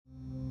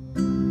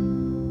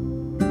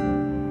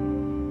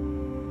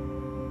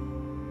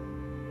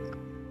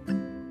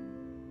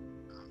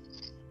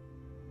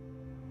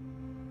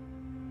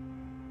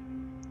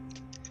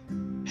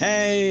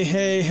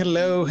Hey,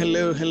 hello,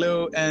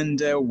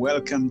 and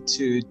welcome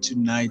to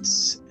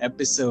tonight's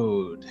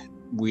episode.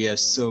 We are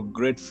so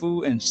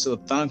grateful and so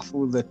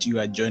thankful that you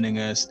are joining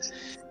us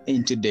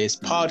in today's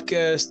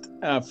podcast,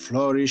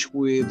 Flourish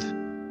with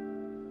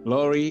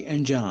Lori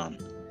and John.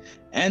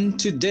 And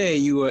today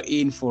you are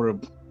in for a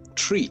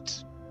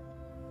treat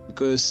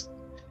because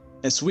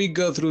as we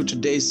go through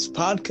today's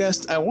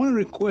podcast, I want to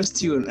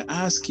request you and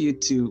ask you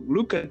to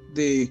look at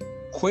the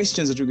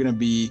questions that we're going to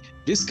be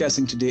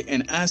discussing today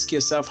and ask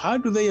yourself, how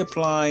do they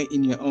apply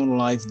in your own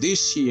life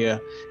this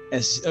year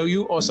as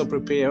you also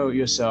prepare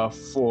yourself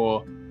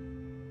for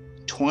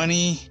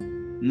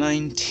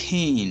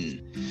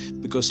 2019?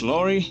 Because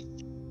Lori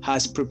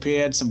has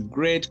prepared some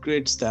great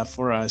stuff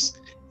for us,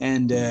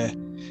 and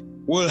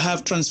we'll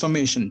have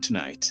transformation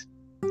tonight.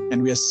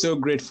 And we are so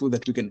grateful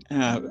that we can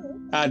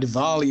add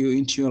value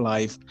into your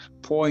life,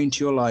 pour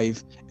into your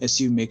life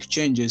as you make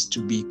changes to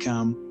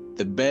become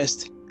the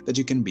best that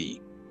you can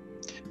be.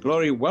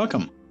 Lori,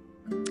 welcome.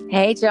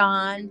 Hey,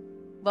 John.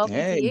 Welcome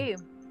to you.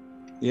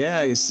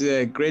 Yeah, it's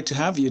great to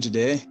have you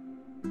today.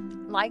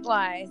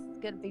 Likewise.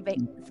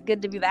 It's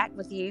good to be back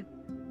with you.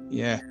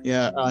 Yeah.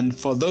 And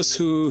for those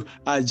who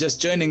are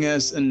just joining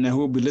us and who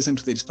will be listening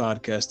to this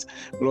podcast,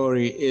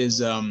 Lori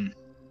is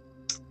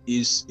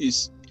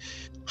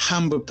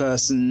humble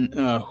person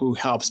who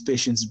helps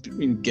patients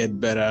get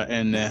better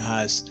and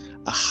has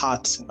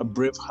a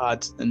brave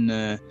heart, and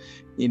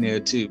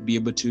to be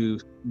able to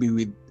be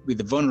with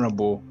the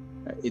vulnerable.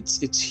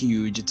 It's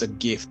huge. It's a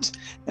gift.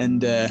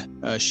 And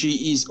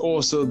she is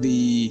also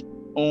the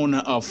owner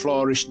of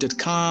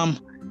Flourish.com,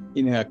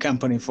 a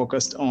company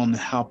focused on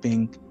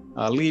helping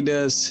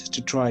leaders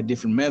to try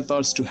different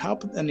methods to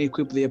help and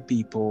equip their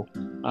people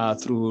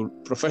through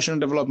professional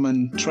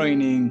development,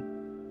 training,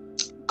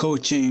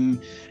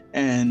 coaching,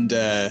 and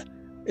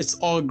it's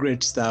all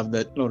great stuff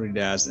that Lori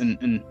does,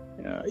 and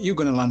you're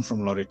going to learn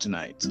from Lori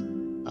tonight.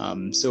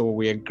 So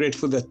we are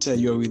grateful that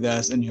you're with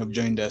us and you have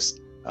joined us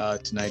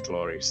tonight,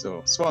 Lori.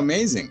 So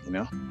amazing,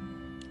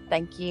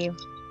 Thank you.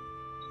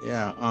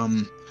 Yeah.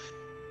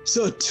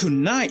 So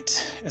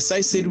tonight, as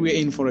I said, we're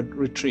in for a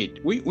retreat.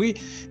 We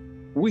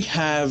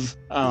have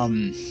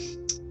an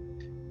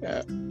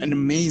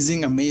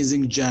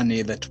amazing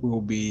journey that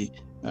we'll be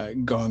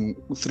going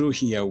through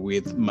here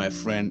with my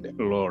friend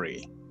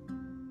Lori.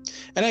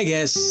 And I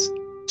guess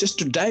just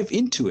to dive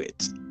into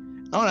it,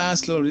 I want to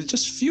ask Lori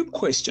just a few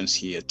questions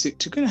here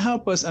to kind of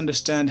help us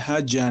understand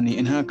her journey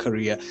and her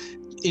career.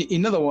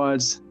 In other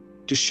words,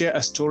 to share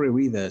a story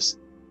with us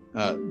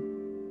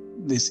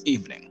this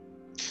evening.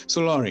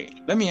 So Lori,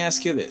 let me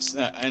ask you this,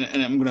 and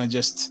I'm going to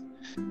just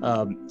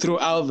throw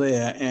out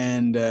there,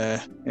 and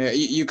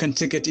you can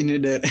take it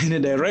in a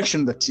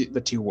direction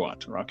that you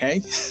want,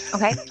 okay?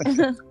 Okay.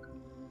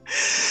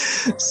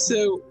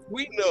 So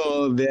we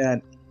know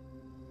that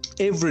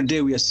every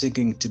day we are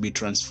seeking to be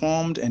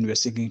transformed, and we are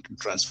seeking to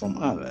transform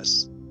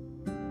others.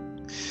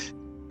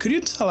 Could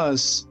you tell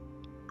us,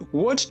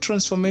 what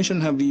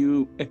transformation have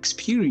you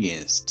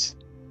experienced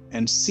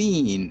and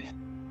seen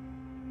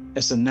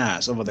as a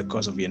nurse over the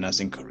course of your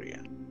nursing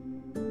career?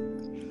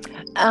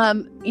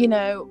 I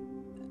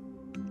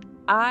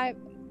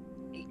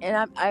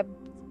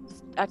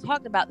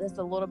talked about this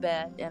a little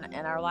bit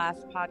in our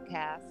last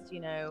podcast,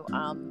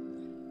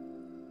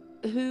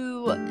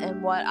 who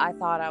and what I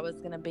thought I was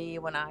going to be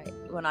when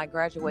I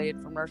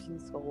graduated from nursing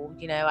school.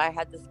 I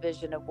had this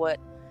vision of what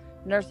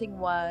nursing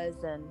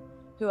was and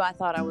who I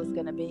thought I was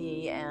going to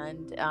be.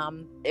 And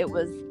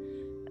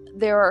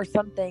there are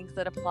some things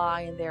that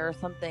apply and there are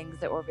some things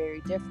that were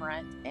very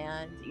different.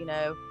 And,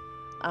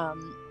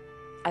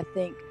 I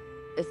think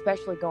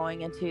especially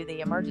going into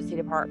the emergency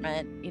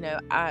department,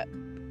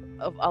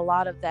 a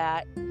lot of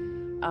that,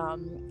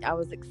 I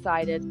was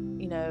excited,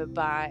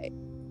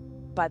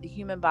 by the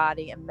human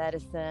body and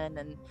medicine,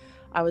 and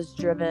I was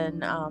driven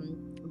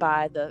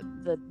by the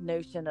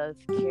notion of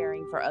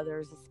caring for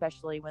others,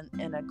 especially when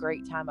in a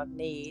great time of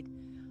need,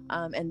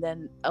 and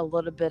then a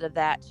little bit of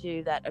that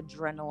too, that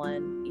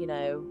adrenaline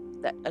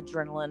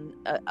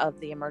of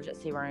the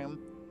emergency room.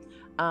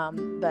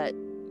 But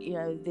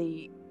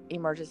the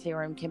emergency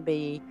room can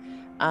be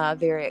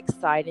very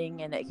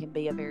exciting, and it can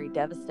be a very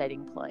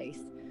devastating place.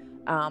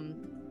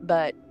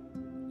 But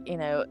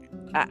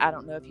I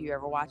don't know if you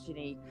ever watch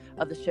any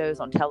of the shows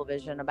on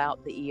television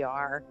about the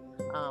ER.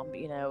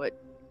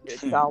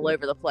 It's all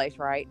over the place,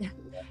 right?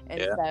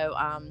 And so,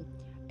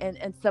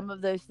 and some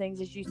of those things,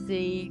 as you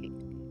see,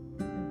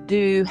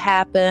 do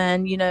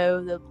happen.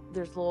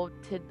 There's little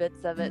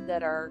tidbits of it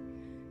that are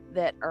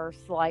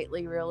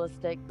slightly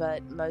realistic,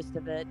 but most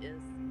of it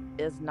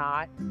is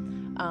not.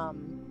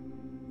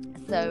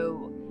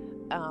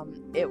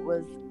 It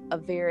was a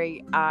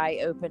very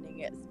eye-opening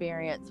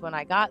experience when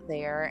I got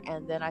there,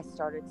 and then I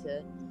started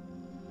to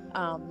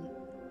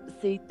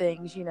see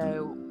things,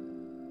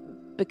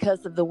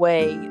 because of the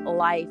way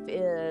life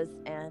is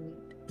and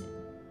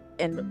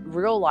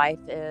real life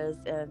is,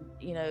 and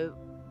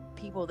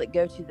people that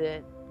go to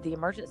the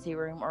emergency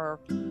room are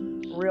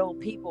real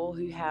people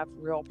who have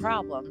real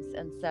problems.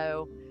 And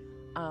so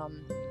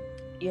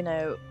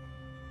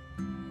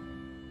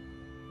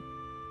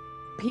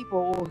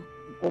people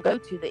will go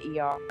to the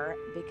ER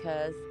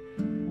because,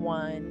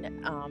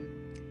 one,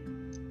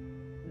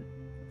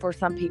 for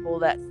some people,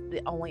 that's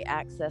the only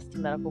access to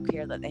medical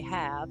care that they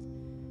have.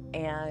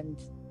 And,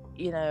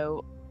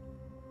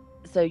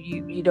 so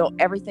you don't,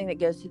 everything that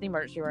goes to the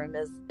emergency room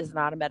is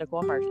not a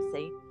medical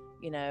emergency,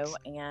 and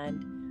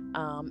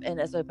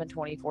it's open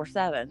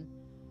 24/7.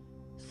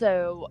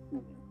 So,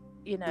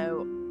 in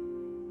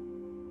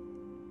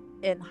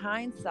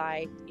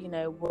hindsight,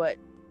 what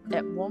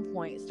at one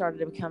point started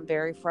to become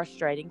very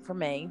frustrating for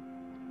me,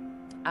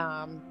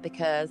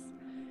 because,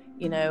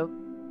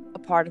 a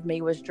part of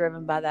me was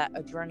driven by that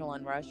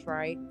adrenaline rush,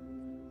 right?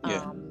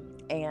 Yeah.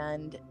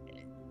 And,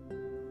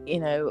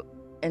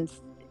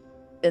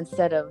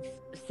 instead of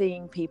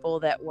seeing people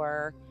that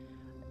were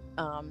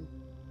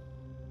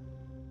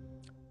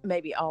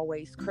maybe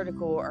always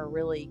critical, or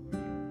really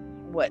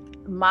what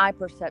my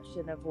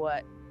perception of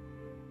what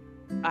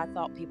I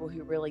thought people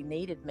who really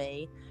needed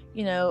me,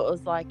 it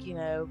was like,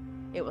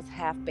 it was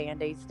half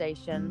Band-Aid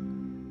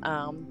station,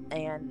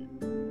 and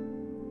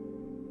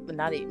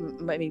not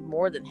even, maybe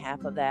more than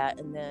half of that.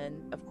 And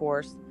then, of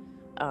course,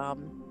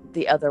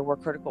 the other were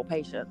critical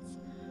patients.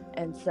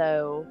 And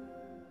so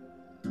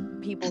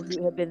people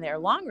who had been there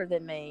longer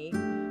than me,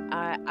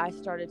 I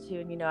started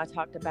to, and, I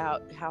talked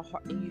about how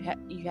hard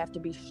you have to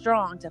be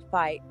strong to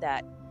fight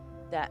that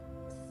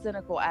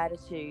cynical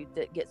attitude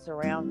that gets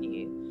around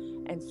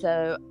you. And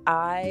so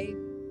I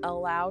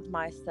allowed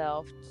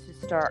myself to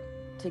start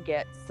to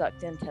get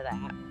sucked into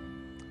that.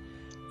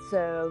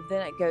 So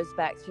then it goes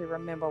back to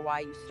remember why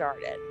you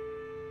started,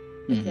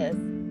 because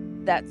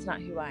that's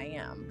not who I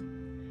am.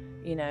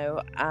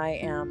 I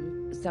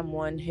am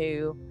someone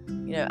who,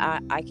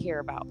 I care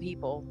about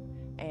people,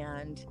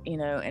 and,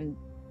 and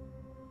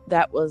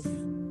that was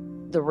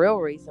the real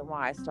reason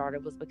why I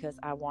started, was because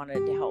I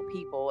wanted to help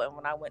people. And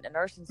when I went to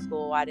nursing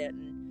school, I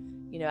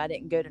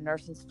didn't go to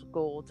nursing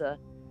school to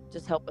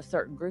just help a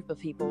certain group of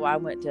people. I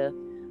went to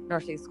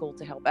nursing school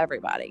to help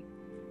everybody.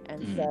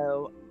 And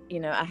so,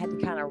 I had to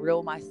kind of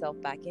reel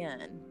myself back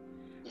in,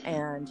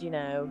 and,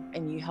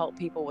 and you help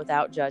people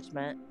without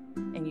judgment,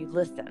 and you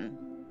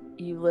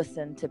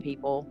listen to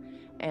people.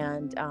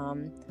 And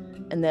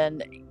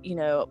then,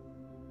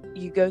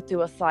 you go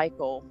through a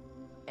cycle,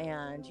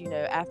 and,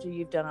 after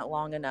you've done it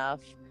long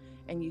enough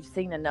and you've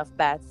seen enough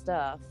bad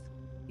stuff,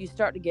 you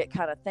start to get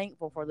kind of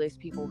thankful for those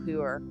people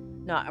who are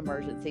not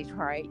emergencies,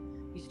 right?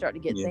 You start to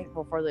get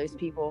thankful for those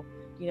people,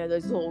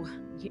 those little,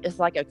 it's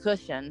like a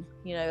cushion,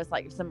 it's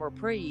like some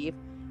reprieve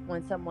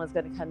when someone's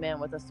going to come in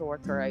with a sore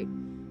throat.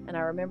 And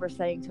I remember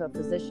saying to a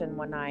physician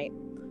one night,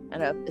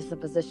 and it's a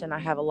physician I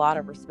have a lot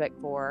of respect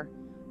for,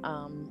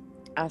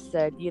 I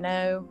said,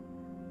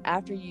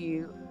 after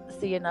you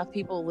see enough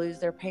people lose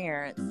their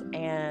parents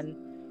and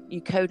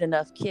you code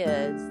enough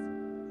kids,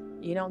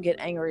 you don't get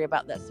angry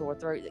about that sore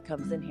throat that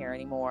comes in here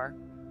anymore,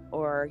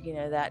 or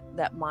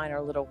that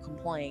minor little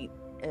complaint.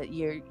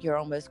 You're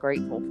almost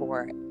grateful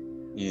for it.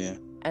 Yeah.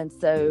 And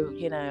so,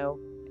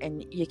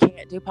 and you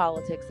can't do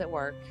politics at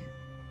work.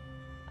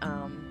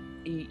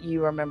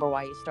 You remember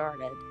why you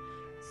started.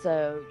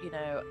 So,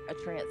 a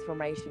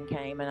transformation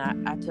came,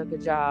 and I took a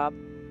job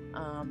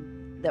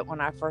that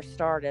when I first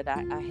started,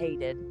 I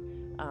hated,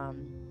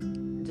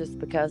 just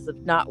because of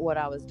not what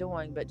I was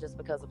doing, but just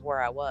because of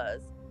where I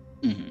was.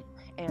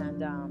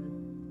 And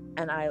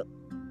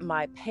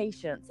my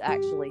patience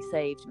actually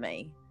saved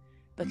me,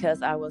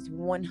 because I was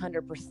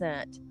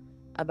 100%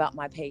 about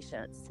my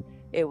patients.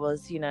 It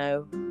was,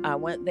 I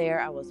went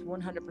there, I was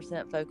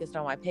 100% focused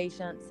on my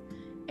patients,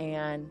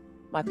 and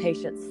my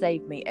patients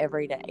saved me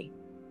every day.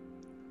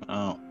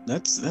 Oh,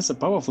 that's a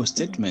powerful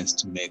statement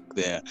to make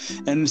there.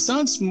 And it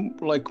sounds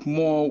like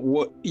more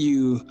what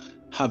you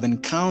have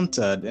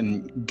encountered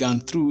and gone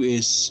through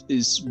is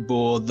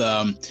both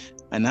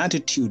an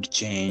attitude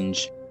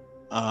change,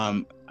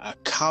 a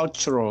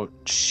cultural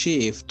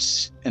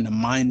shift, and a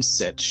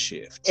mindset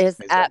shift. It's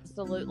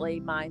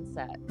absolutely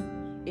mindset.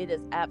 It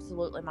is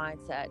absolutely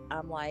mindset.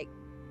 I'm like,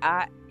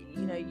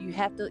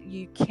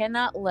 you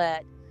cannot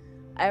let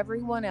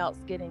everyone else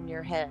get in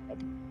your head.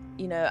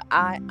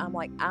 I'm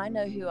like, I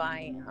know who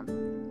I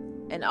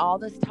am, and all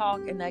this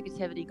talk and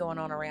negativity going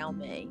on around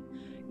me.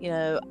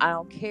 I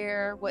don't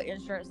care what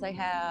insurance they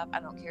have. I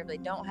don't care if they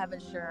don't have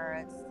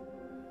insurance.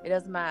 It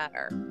doesn't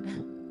matter.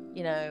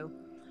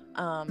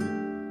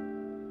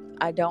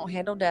 I don't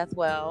handle death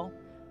well,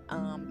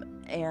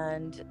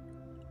 and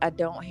I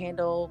don't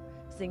handle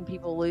seeing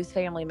people lose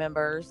family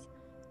members.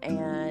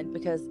 And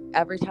because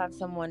every time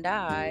someone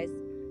dies,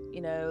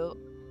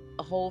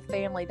 a whole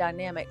family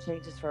dynamic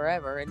changes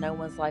forever, and no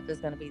one's life is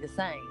going to be the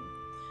same.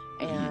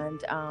 And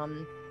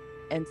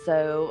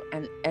so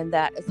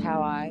that is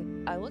how I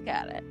look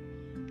at it.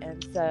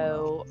 And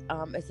so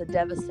it's a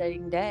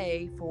devastating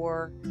day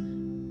for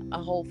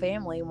a whole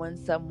family when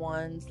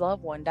someone's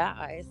loved one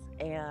dies.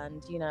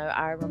 And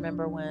I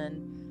remember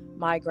when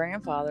my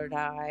grandfather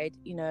died.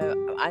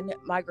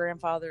 My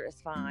grandfather is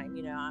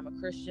fine. I'm a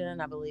Christian.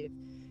 I believe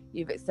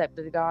you've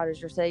accepted God as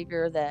your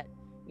Savior, that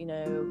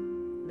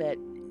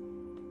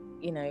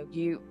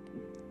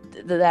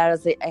that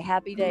is a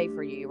happy day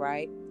for you,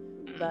 right?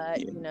 But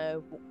Yeah. you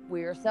know,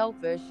 we are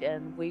selfish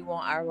and we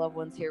want our loved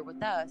ones here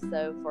with us.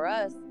 So for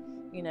us,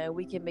 you know,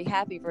 we can be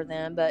happy for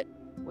them, but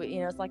you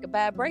know, it's like a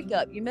bad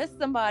breakup. You miss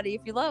somebody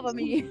if you love them,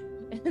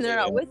 and they're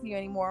not with you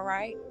anymore,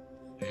 right?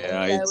 And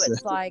Yeah, so it's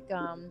it's like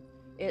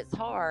it's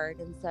hard,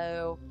 and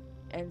so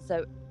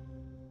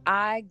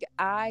I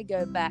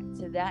go back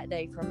to that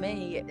day. For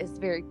me, it's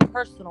very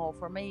personal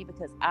for me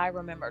because I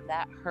remember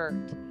that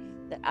hurt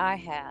that I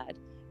had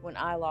when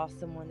I lost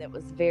someone that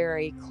was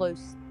very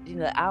close, you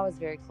know, that I was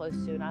very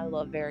close to and I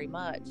love very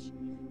much.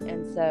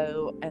 And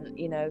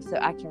you know, so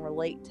I can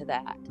relate to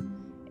that.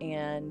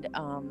 And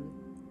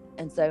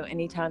and so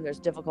anytime there's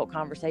difficult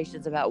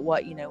conversations about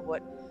what, you know,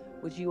 what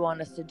would you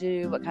want us to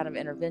do, what kind of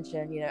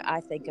intervention, you know, I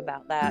think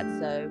about that.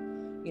 So,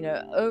 you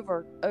know,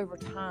 over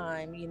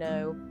time, you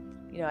know,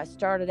 I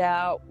started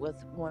out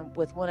with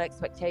one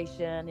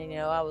expectation, and you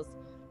know, I was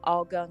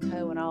all gung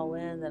ho and all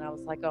in. Then I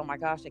was like, oh my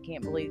gosh, I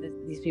can't believe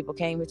these people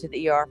came to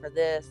the ER for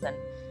this,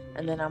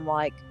 and then I'm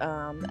like,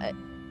 I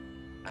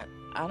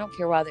don't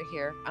care why they're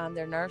here. I'm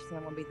their nurse, and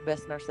I'm going to be the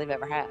best nurse they've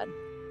ever had.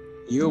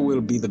 you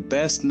will be the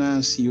best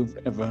nurse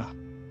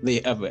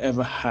they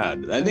ever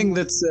had. I think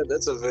that's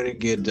a very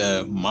good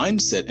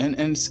mindset, and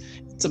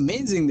it's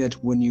amazing that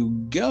when you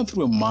go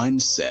through a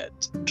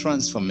mindset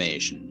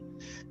transformation,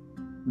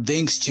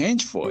 things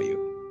change for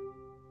you.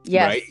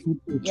 Yes. Right?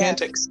 You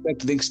can't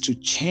expect things to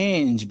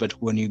change, but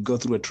when you go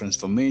through a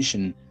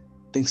transformation,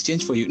 things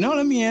change for you. Now,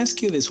 let me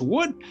ask you this: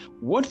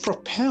 what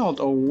propelled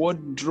or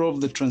what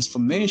drove the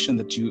transformation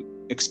that you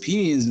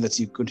experienced and that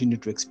you continue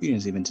to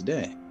experience even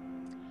today?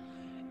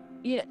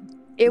 Yeah,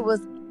 it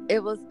was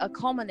a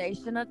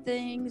culmination of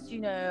things. You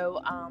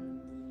know,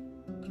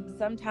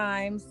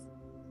 sometimes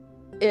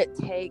it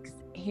takes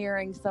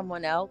hearing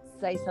someone else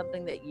say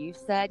something that you've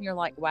said, and you're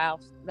like, wow,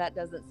 that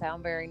doesn't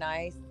sound very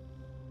nice.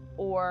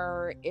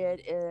 Or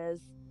it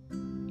is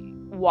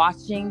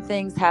watching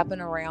things happen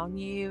around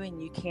you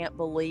and you can't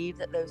believe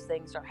that those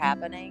things are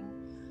happening.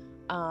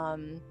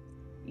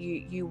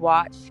 You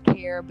watch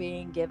care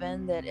being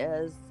given that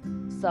is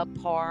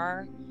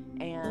subpar,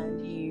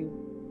 and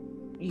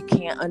you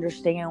can't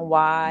understand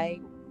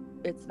why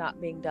it's not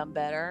being done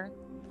better.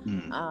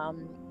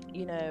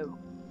 You know,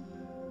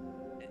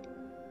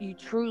 I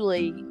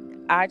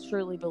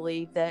truly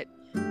believe that,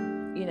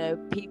 you know,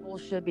 people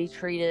should be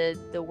treated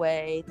the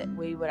way that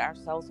we would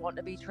ourselves want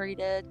to be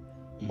treated,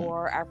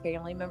 or our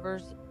family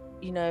members,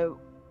 you know,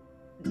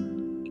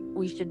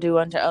 we should do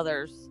unto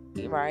others,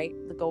 right?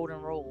 The golden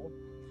rule.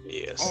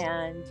 Yes.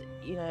 And,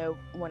 you know,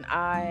 when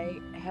I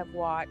have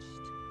watched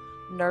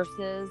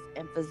nurses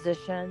and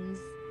physicians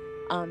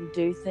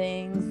do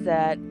things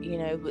that, you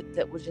know,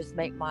 that would just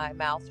make my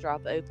mouth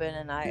drop open,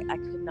 and I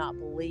could not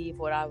believe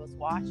what I was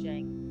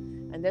watching.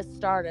 And this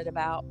started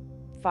about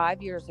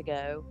 5 years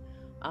ago.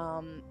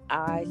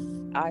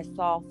 I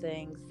saw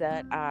things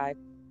that I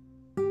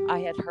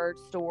had heard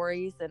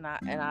stories, and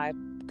I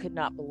could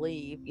not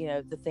believe, you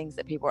know, the things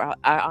that people were.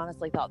 I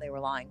honestly thought they were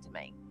lying to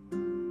me.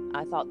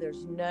 I thought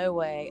there's no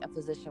way a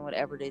physician would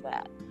ever do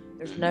that.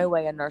 There's no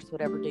way a nurse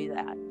would ever do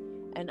that.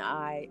 And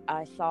I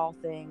saw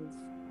things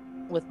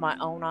with my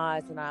own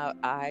eyes, and I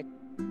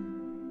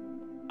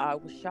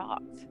was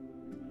shocked.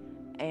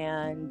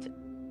 And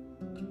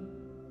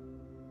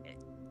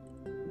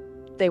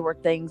they were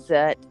things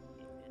that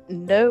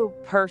no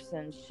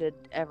person should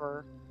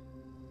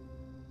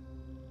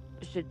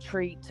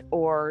treat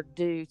or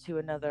do to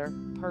another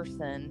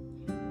person,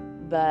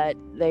 but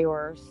they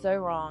were so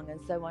wrong and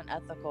so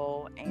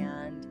unethical,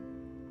 and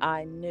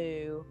I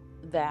knew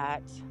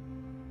that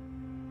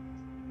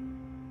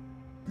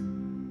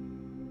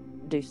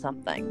do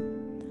something.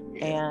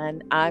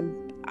 And I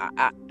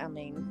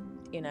mean,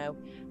 you know,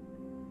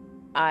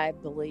 I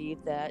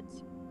believe that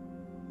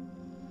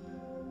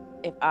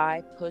if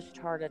I pushed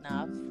hard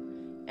enough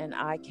and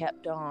I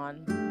kept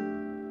on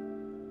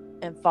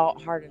and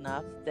fought hard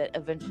enough, that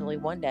eventually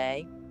one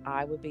day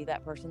I would be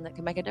that person that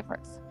can make a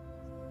difference.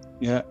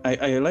 Yeah,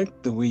 I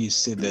like the way you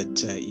said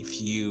that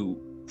if you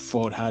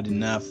fought hard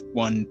enough,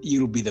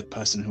 you'll be the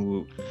person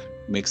who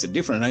makes a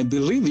difference. I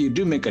believe you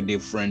do make a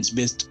difference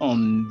based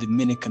on the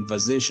many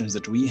conversations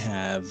that we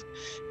have.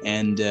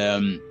 And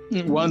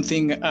one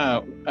thing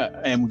I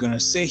am going to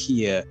say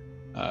here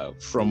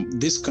from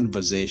this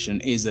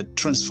conversation is that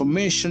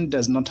transformation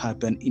does not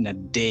happen in a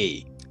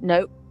day.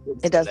 Nope,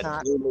 it does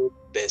not. Daily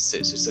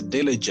basis. It's a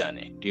daily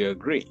journey. Do you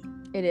agree?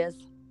 It is.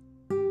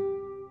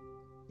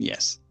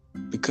 Yes,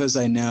 because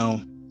I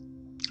know,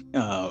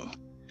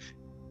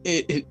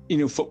 you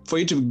know, for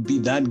you to be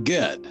that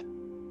good,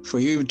 for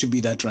you to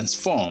be that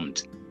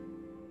transformed,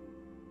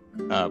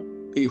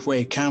 where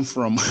I come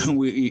from,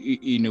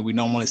 we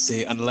normally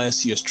say,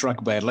 unless you're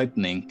struck by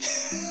lightning,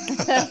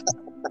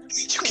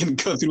 you can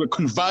go through a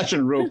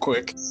conversion real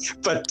quick.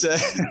 But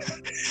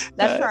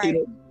that's right. You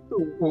know,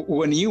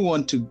 when you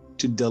want to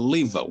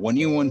deliver, when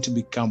you want to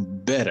become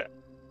better,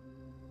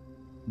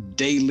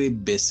 daily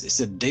basis, it's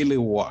a daily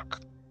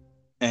work.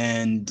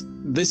 And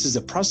this is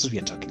the process we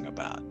are talking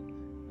about.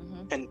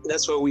 And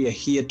that's why we are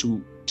here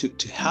to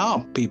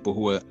help people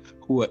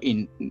who who are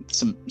in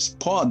some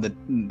spot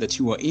that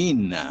you are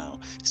in now,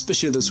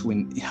 especially those who are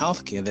in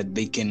healthcare, that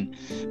they can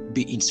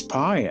be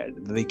inspired,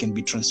 that they can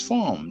be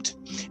transformed.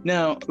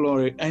 Now,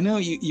 Lori, I know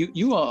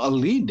you are a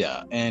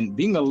leader, and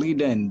being a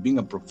leader and being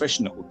a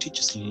professional who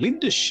teaches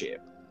leadership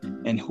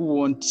and who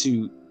want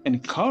to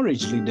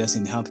encourage leaders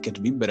in healthcare to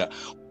be better,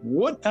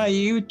 what are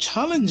you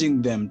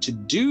challenging them to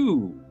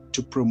do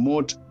to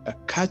promote a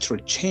cultural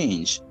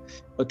change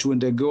or to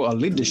undergo a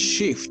leader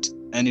shift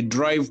and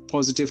drive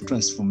positive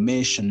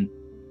transformation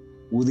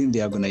within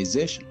the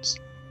organizations?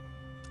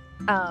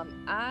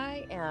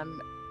 I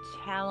am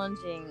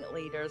challenging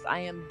leaders. I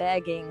am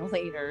begging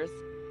leaders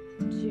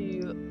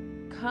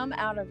to come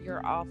out of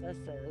your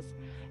offices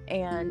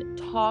and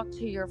talk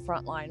to your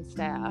frontline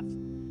staff,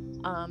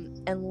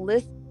 and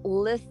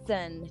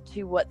listen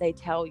to what they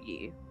tell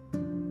you,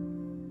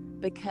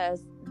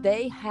 because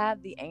they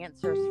have the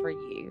answers for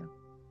you.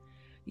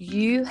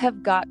 You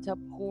have got to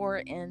pour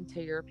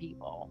into your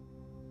people.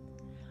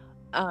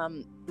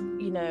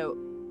 You know,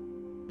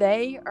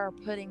 they are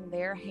putting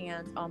their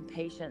hands on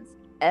patients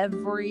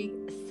every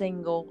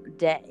single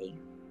day.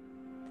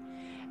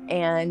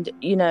 And,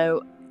 you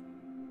know,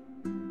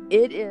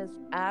 it is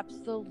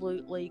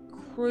absolutely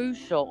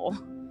crucial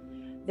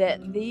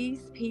that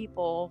these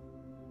people,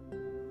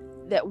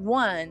 that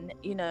one,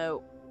 you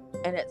know,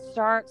 and it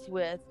starts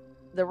with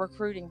the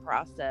recruiting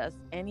process,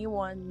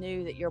 anyone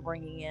new that you're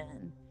bringing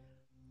in,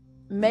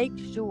 make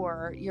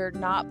sure you're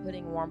not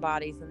putting warm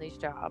bodies in these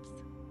jobs.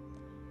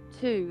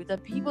 Two, the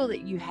people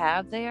that you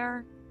have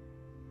there,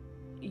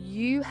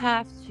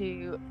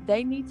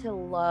 they need to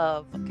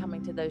love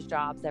coming to those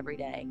jobs every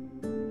day.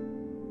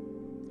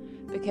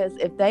 Because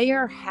if they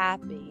are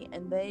happy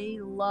and they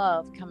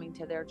love coming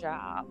to their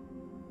job,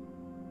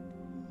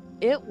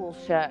 it will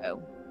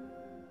show.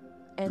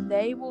 And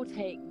they will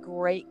take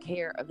great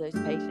care of those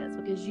patients,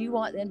 because you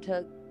want them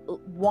to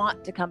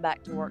want to come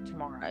back to work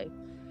tomorrow,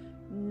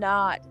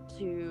 not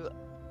to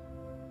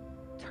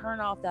turn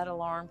off that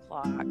alarm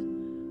clock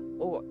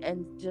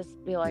and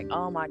just be like,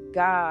 oh my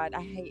God,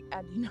 I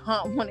do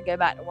not want to go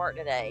back to work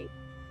today.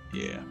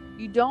 Yeah.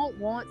 You don't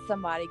want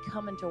somebody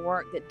coming to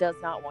work that does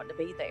not want to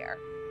be there,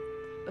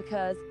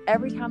 because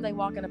every time they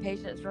walk in a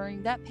patient's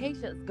room, that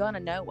patient's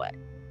gonna know it.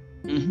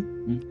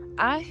 Mm-hmm.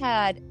 I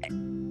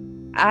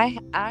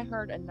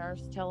heard a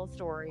nurse tell a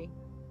story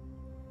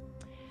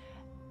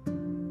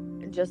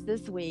just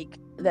this week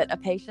that a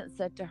patient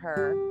said to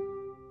her,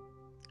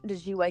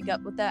 did you wake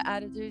up with that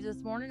attitude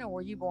this morning, or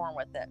were you born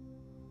with it?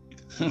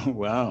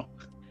 Wow.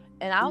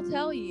 And I'll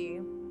tell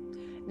you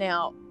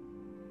now,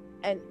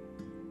 and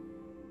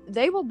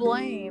they will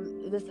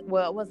blame this.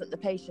 Well, it wasn't the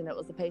patient, it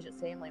was the patient's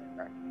family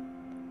member.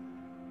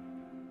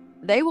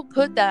 They will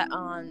put that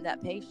on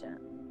that patient.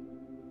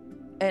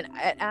 And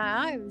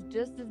I am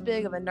just as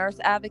big of a nurse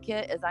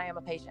advocate as I am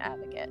a patient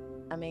advocate.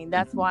 I mean,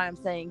 that's why I'm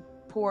saying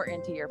pour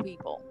into your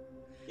people.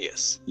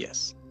 Yes.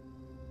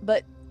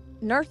 But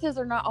nurses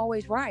are not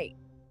always right.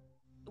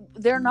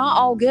 They're not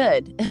all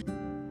good.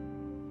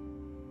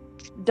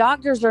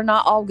 Doctors are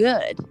not all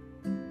good.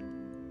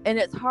 And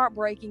it's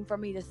heartbreaking for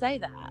me to say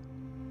that.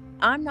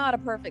 I'm not a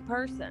perfect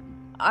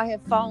person. I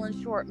have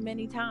fallen short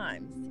many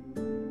times.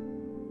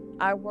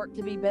 I work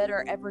to be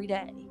better every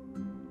day.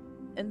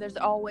 And there's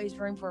always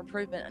room for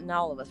improvement in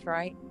all of us,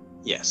 right?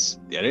 Yes,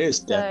 there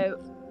is.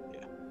 So,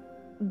 yeah.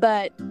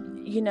 But,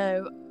 you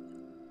know,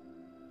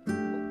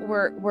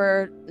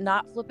 we're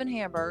not flipping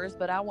hamburgers,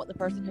 but I want the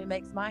person who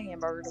makes my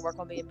hamburger to work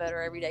on being better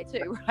every day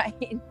too,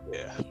 right?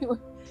 Yeah.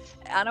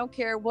 I don't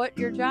care what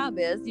your job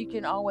is, you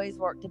can always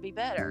work to be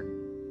better.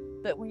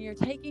 But when you're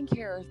taking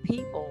care of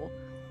people,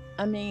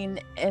 I mean,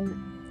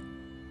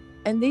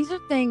 and these are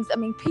things, I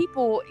mean,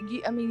 people,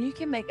 you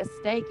can make a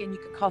mistake and you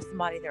can cost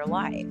somebody their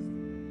life.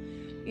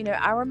 You know,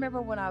 I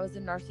remember when I was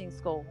in nursing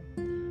school,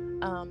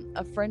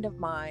 a friend of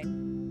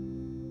mine,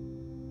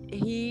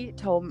 he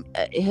told me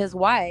his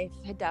wife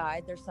had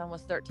died. Their son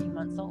was 13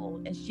 months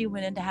old, and she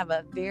went in to have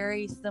a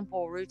very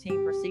simple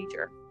routine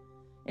procedure,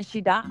 and she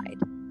died.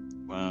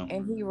 Wow.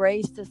 And he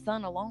raised his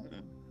son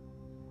alone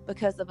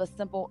because of a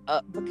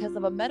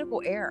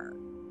medical error.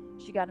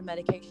 She got a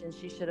medication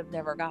she should have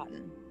never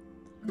gotten.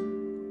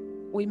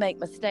 We make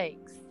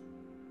mistakes.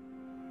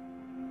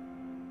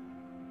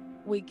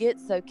 We get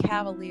so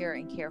cavalier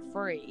and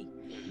carefree,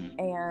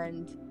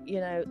 and you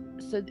know,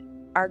 so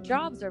our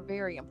jobs are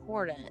very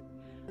important.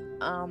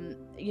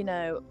 You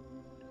know,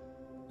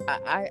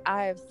 I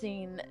have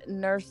seen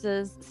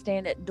nurses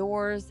stand at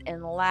doors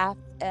and laugh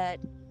at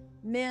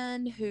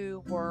men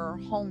who were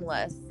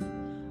homeless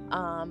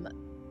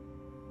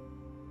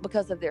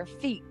because of their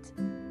feet,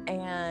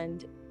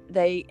 and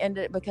they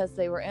ended because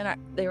they were in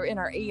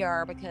our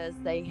ER because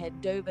they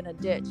had dove in a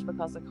ditch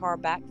because a car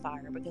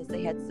backfired, because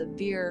they had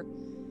severe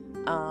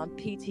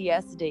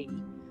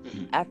PTSD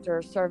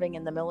after serving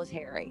in the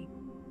military.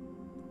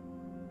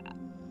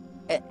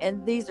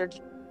 And this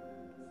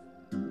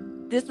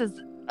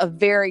is a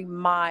very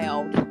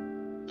mild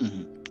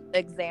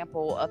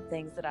example of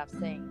things that I've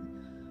seen.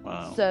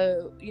 Wow.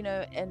 So, you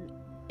know, and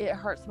it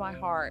hurts my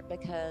heart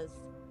because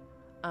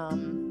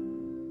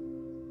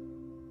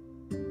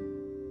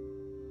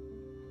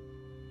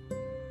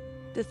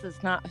This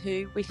is not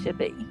who we should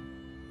be.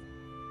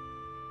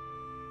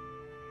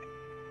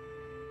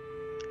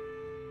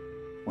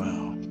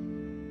 Wow.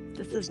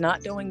 This is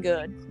not doing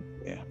good.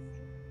 Yeah.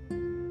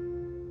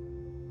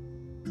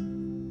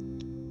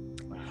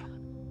 Wow.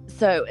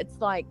 So it's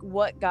like,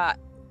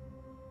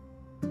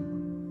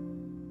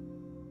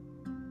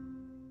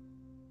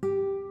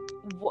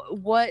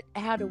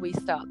 how do we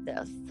stop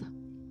this?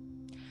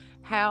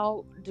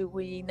 How do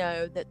we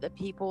know that the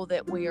people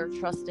that we are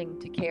trusting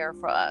to care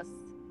for us?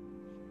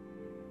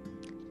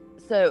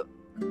 So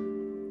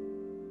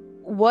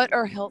what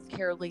are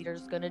healthcare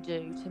leaders going to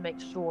do to make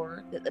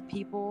sure that the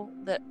people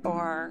that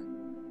are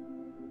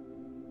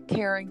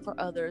caring for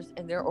others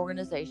in their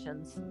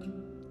organizations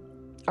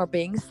are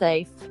being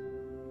safe,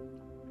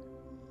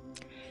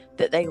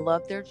 that they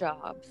love their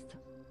jobs,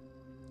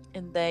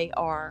 and they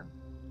are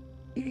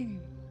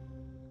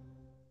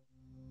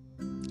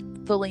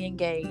fully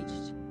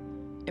engaged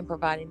in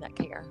providing that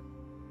care?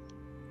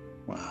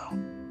 Wow.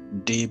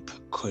 Deep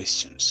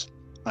questions.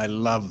 I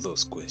love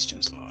those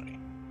questions, Lori.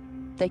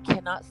 They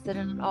cannot sit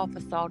in an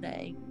office all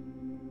day.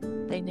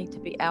 They need to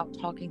be out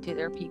talking to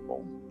their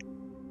people.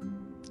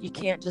 You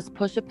can't just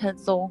push a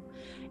pencil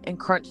and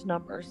crunch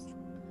numbers.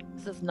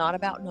 This is not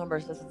about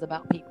numbers. This is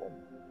about people.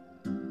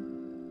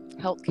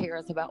 Healthcare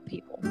is about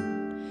people.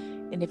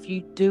 And if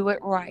you do it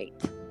right,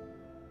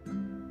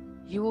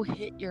 you will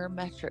hit your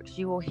metrics.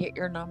 You will hit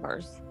your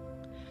numbers.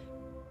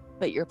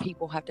 But your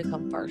people have to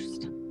come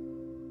first.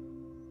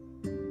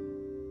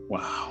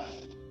 Wow.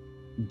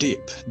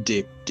 Deep,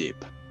 deep,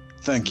 deep.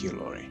 Thank you,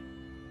 Lori.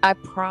 I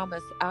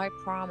promise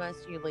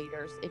you,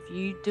 leaders, if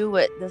you do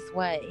it this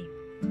way,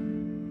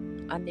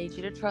 I need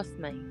you to trust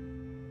me.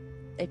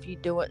 If you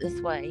do it this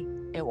way,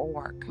 it will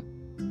work.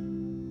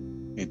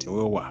 It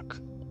will work.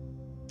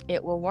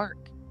 It will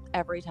work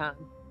every time.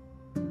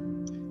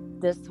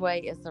 This way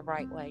is the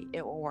right way.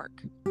 It will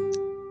work.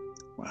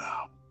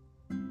 Wow.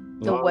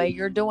 The way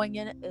you're doing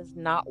it is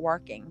not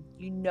working.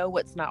 You know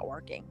it's not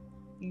working.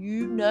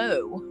 You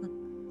know.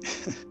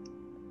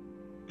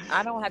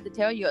 I don't have to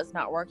tell you it's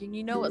not working.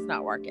 You know it's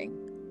not working.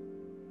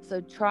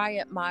 So try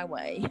it my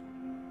way.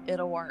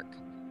 It'll work.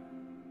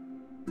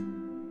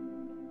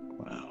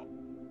 Wow.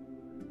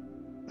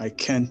 I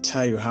can't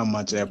tell you how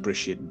much I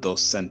appreciate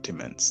those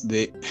sentiments.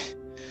 The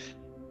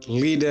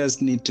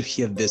leaders need to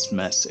hear this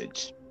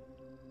message.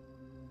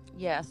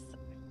 Yes.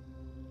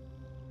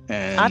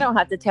 And I don't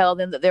have to tell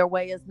them that their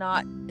way is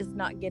not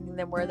getting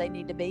them where they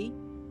need to be,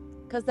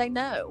 because they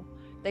know.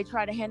 They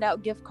try to hand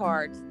out gift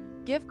cards.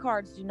 Gift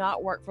cards do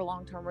not work for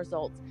long-term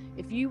results.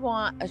 If you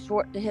want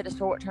to hit a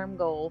short-term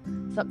goal,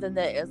 something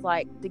that is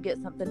like to get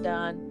something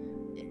done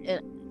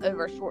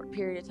over a short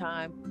period of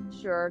time,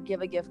 sure,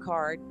 give a gift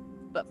card.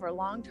 But for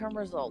long-term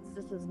results,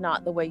 this is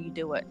not the way you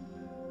do it.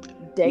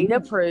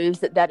 Data proves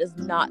that is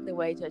not the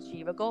way to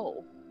achieve a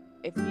goal.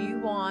 If you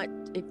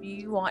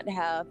want to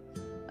have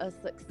a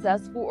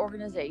successful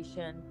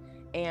organization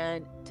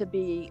and to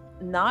be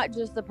not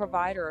just the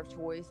provider of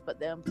choice, but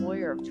the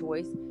employer of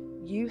choice,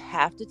 you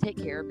have to take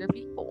care of your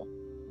people.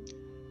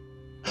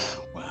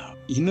 Wow.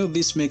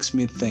 This makes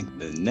me think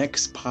the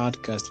next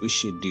podcast we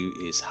should do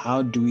is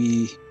how do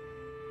we,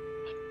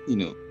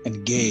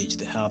 engage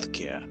the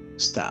healthcare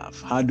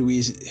staff? How do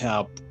we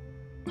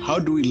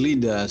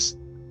leaders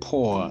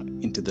pour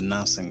into the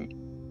nursing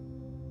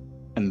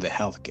and the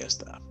healthcare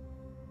staff?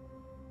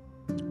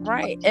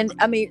 Right. And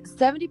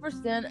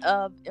 70%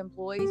 of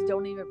employees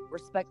don't even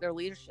respect their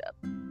leadership.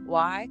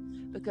 Why?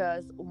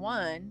 Because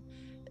one,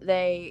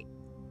 they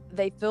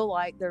feel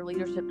like their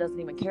leadership doesn't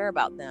even care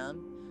about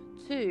them.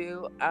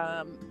 Two,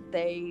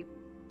 they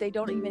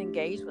don't even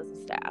engage with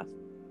the staff.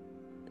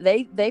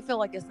 They feel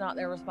like it's not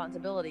their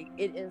responsibility.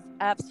 It is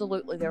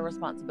absolutely their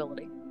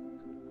responsibility.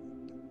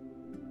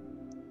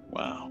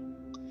 Wow.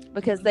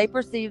 Because they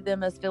perceive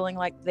them as feeling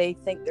like they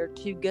think they're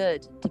too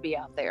good to be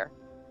out there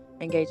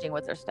engaging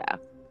with their staff.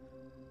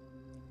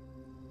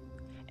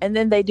 And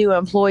then they do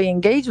employee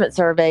engagement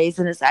surveys,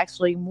 and it's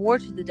actually more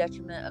to the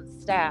detriment of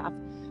the staff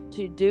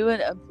to do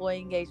an employee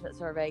engagement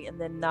survey and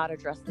then not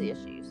address the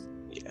issues.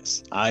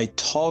 Yes, I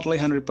totally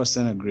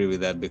 100% agree with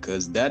that,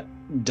 because that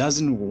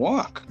doesn't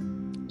work.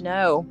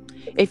 No,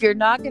 if you're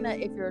not gonna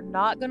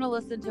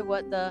listen to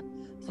what the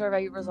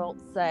survey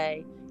results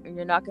say, and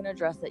you're not gonna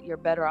address it, you're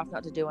better off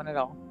not to do it at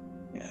all.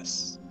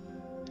 Yes.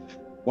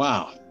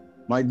 Wow,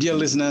 my dear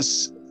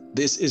listeners,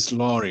 this is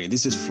Lori.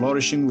 This is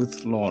Flourishing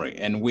with Lori,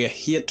 and we are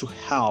here to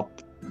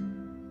help,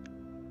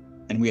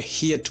 and we are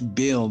here to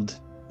build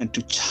and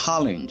to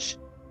challenge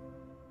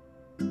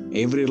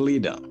every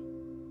leader,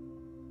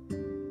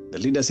 the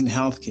leaders in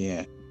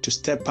healthcare, to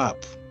step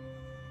up,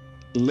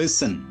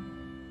 listen,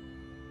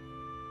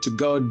 to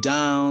go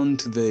down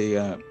to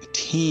the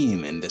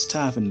team and the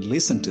staff and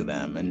listen to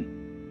them and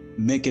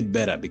make it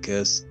better.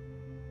 Because,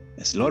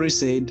 as Lori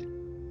said,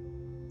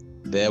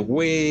 the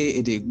way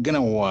it is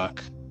gonna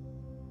work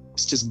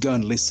is just go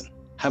and listen,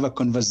 have a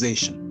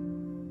conversation,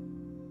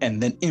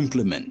 and then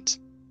implement.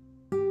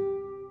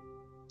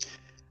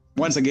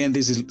 Once again,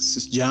 this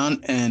is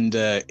John, and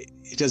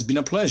it has been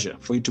a pleasure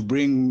for you to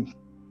bring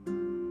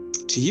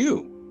to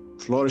you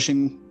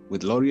Flourishing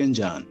with Lori and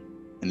John.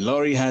 And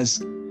Lori is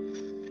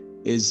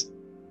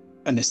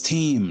an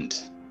esteemed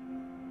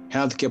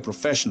healthcare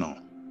professional,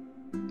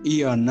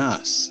 ER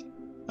nurse,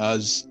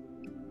 has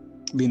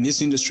been in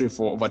this industry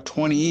for over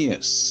 20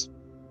 years.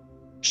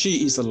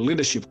 She is a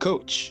leadership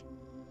coach,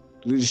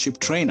 leadership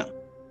trainer,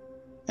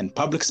 and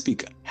public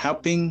speaker,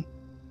 helping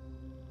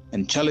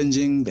and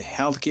challenging the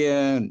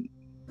healthcare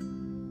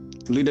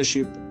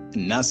leadership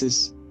and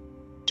nurses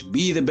to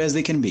be the best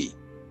they can be.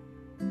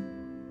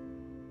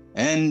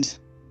 And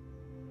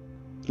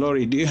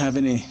Lori, do you have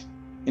any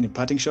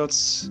parting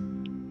shots?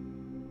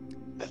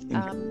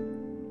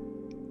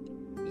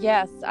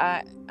 Yes,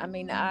 I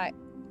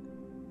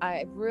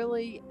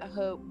really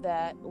hope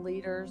that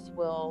leaders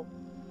will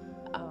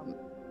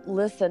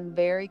listen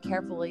very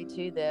carefully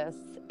to this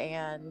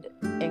and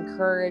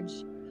encourage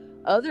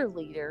other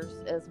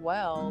leaders as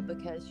well,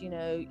 because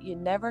you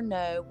never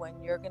know when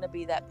you're going to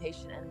be that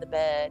patient in the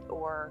bed,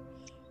 or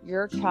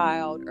your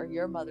child or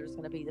your mother's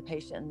going to be the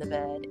patient in the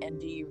bed. And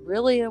do you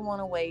really want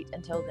to wait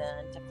until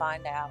then to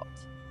find out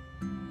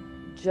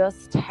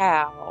just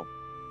how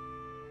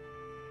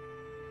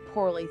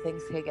poorly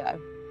things could go?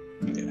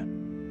 Yeah.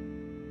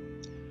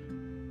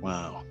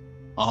 Wow.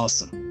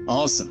 Awesome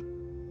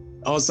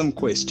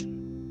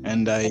question.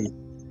 And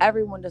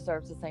everyone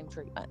deserves the same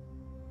treatment.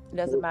 It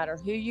doesn't matter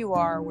who you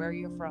are or where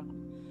you're from.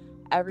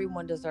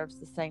 Everyone deserves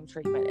the same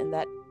treatment,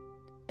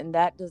 and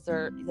they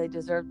deserve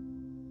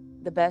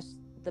the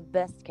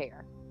best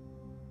care.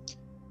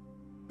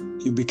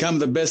 You become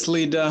the best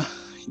leader,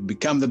 you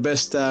become the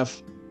best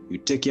staff, you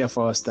take care of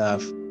our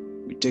staff,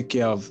 we take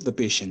care of the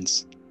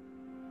patients,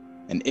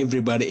 and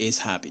everybody is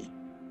happy.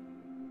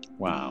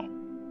 Wow.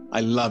 I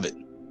love it.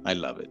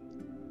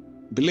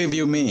 Believe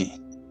you me,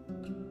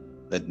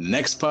 that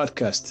next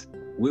podcast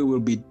we will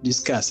be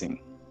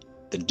discussing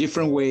the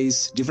different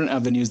ways, different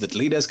avenues that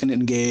leaders can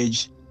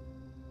engage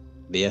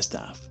their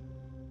staff,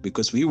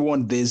 because we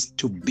want this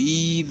to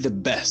be the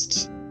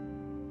best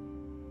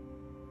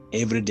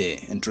every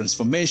day. And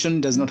transformation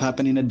does not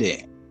happen in a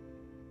day.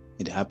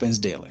 It happens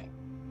daily.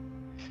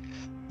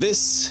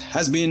 This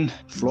has been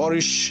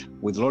Flourish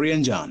with Lori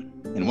and John.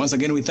 And once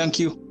again, we thank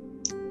you.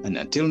 And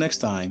until next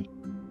time,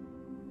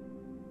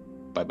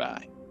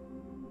 bye-bye.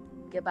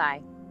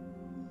 Goodbye.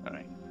 All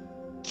right.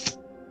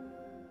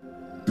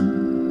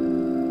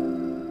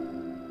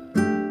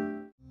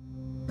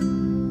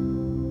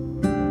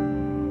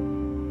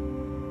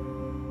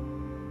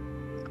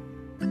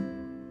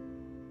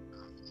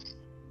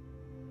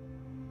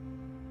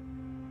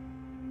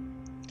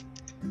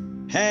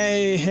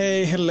 Hey,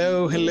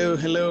 hello,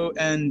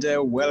 and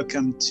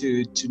welcome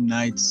to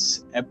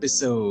tonight's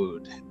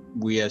episode.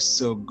 We are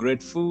so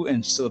grateful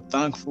and so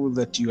thankful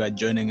that you are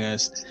joining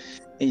us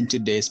in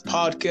today's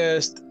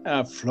podcast,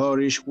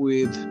 Flourish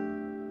with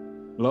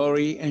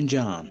Lori and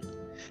John.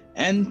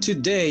 And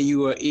today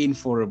you are in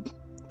for a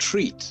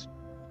treat,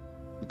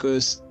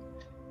 because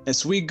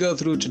as we go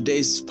through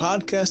today's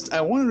podcast,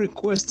 I want to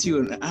request you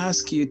and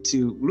ask you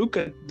to look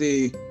at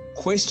the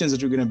questions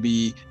that we're going to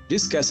be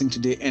discussing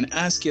today and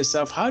ask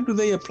yourself, how do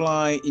they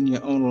apply in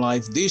your own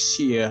life this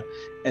year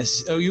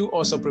as you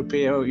also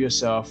prepare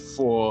yourself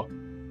for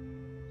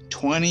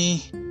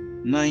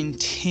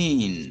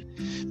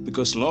 2019?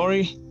 Because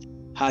Lori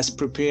has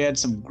prepared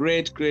some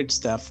great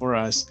stuff for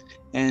us,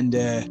 and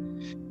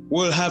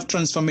we'll have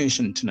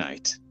transformation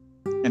tonight.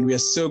 And we are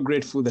so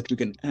grateful that we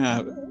can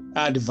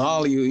add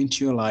value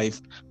into your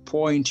life,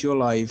 pour into your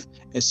life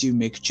as you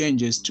make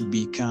changes to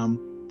become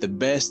the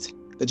best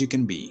that you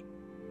can be.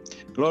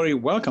 Lori,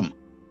 welcome.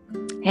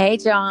 Hey,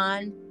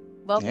 John.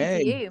 Welcome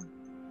to you.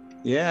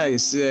 Yeah,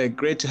 it's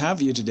great to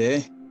have you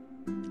today.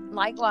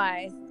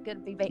 Likewise.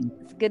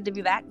 It's good to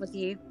be back with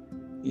you.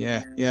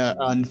 Yeah.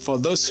 And for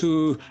those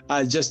who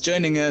are just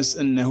joining us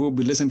and who will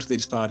be listening to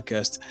this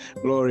podcast,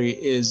 Lori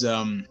is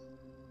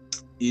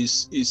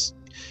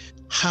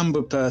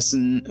humble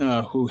person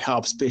who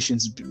helps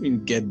patients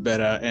get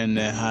better, and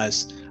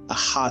has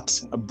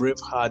a brave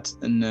heart,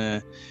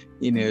 and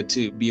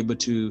to be able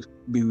to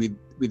be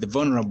with the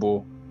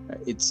vulnerable.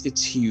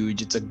 It's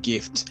huge. It's a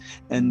gift.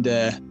 And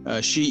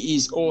she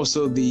is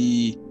also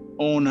the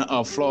owner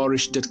of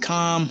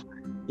Flourish.com,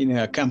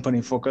 a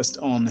company focused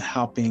on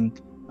helping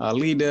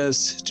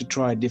leaders to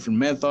try different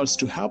methods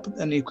to help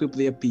and equip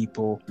their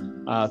people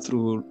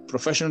through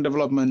professional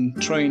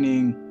development,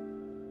 training,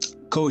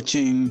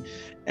 coaching,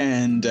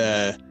 and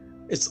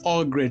it's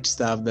all great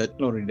stuff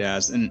that Lori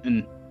does.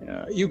 And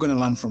you're going to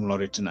learn from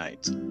Lori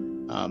tonight.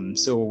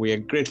 So we are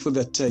grateful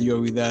that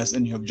you're with us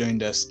and you have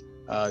joined us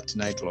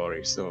tonight,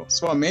 Lori. So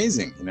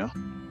amazing,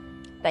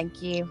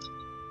 Thank you.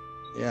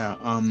 Yeah.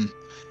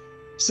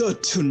 So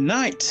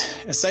tonight,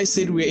 as I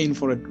said, we're in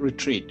for a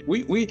retreat.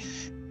 We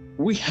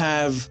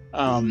have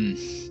an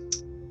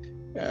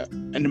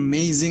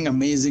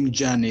amazing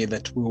journey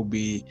that we'll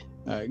be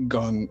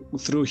going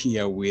through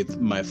here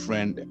with my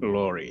friend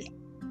Lori.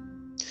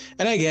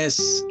 And I guess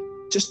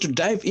just to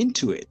dive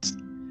into it,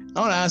 I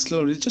want to ask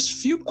Lori just a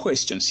few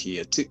questions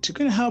here to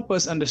kind of help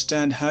us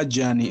understand her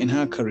journey and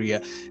her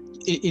career.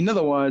 In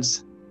other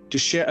words, to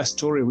share a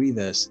story with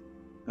us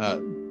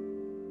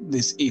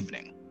this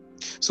evening.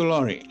 So,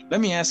 Laurie, let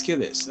me ask you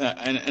this,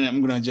 and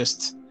I'm going to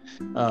just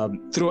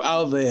throw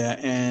out there,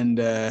 and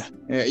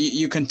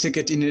you can take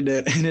it in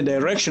a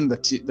direction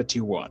that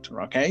you want,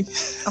 okay?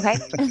 Okay.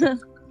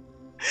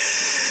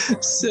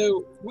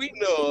 So, we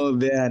know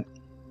that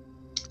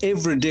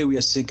every day we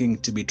are seeking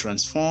to be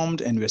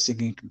transformed, and we are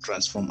seeking to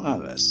transform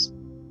others.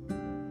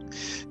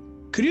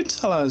 Could you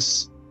tell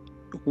us,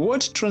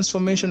 what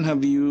transformation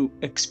have you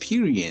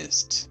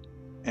experienced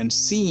and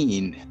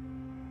seen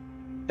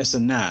as a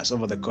nurse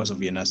over the course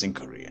of your nursing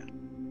career?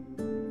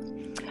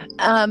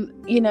 I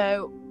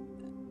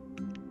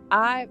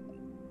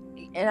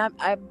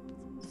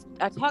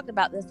talked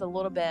about this a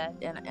little bit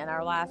in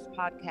our last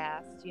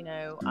podcast,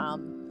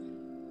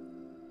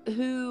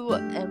 who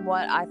and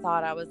what I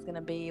thought I was going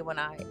to be when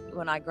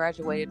I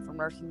graduated from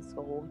nursing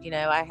school.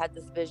 I had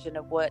this vision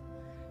of what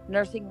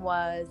nursing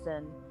was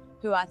and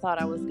who I thought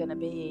I was going to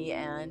be.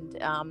 And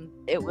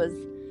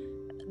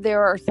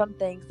there are some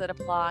things that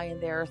apply and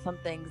there are some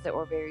things that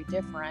were very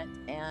different.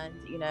 And,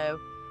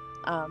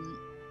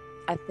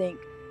 I think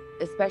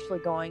especially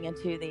going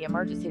into the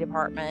emergency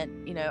department,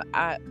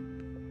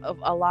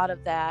 a lot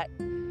of that,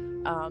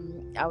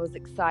 I was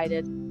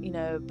excited,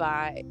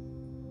 by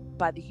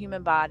the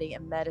human body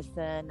and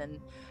medicine, and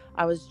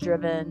I was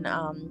driven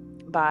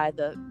by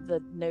the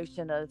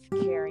notion of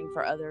caring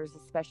for others,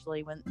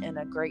 especially when in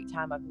a great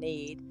time of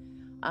need,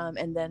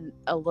 and then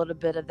a little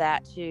bit of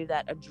that too,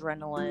 that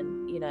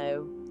adrenaline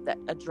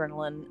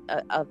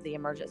of the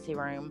emergency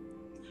room.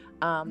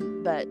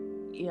 But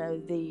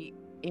the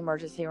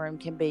emergency room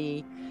can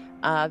be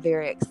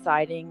very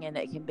exciting, and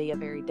it can be a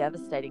very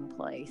devastating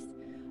place.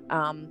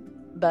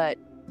 But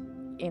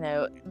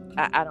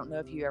I don't know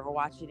if you ever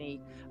watch any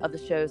of the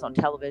shows on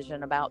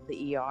television about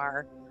the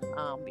ER.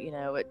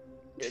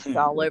 It's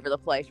all over the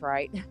place,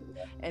 right?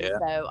 And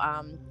so,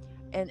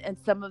 and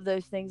some of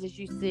those things, as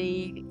you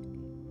see,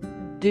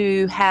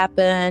 do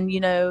happen.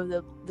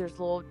 There's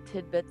little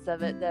tidbits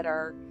of it that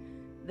are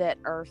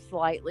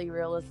slightly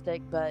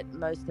realistic, but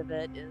most of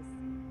it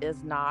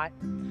is not.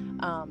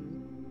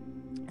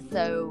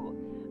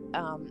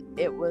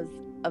 It was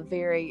a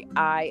very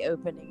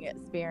eye-opening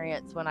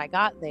experience when I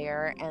got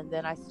there, and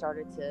then I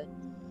started to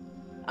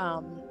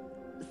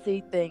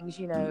see things,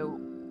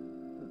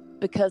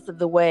 because of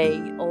the way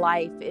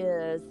life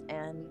is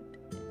and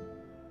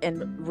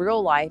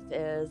real life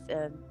is,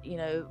 and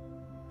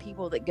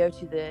people that go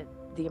to the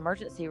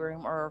emergency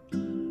room are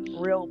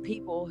real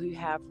people who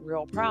have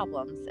real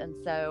problems. And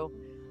so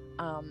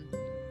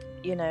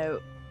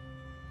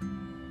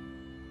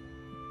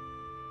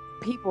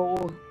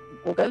people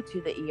will go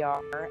to the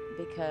ER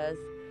because,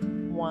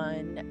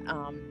 one,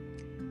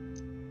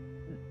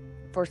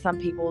 for some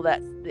people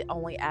that's the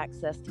only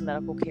access to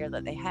medical care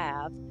that they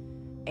have,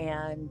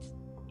 and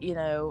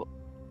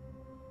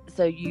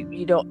so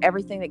you don't,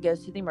 everything that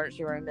goes to the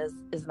emergency room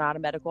is not a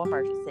medical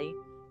emergency,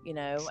 and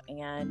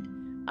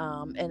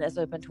it's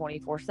open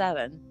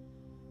 24/7.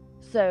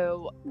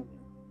 So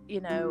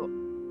in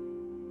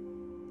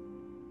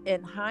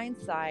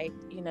hindsight,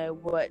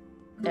 what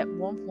at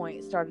one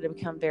point started to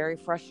become very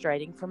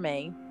frustrating for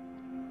me,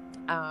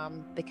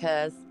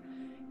 because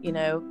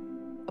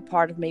a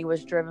part of me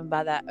was driven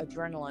by that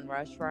adrenaline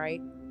rush,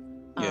 right?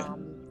 Yeah.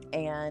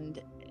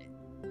 And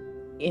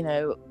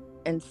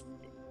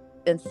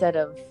instead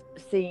of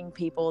seeing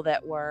people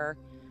that were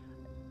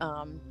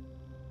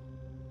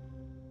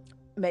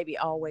maybe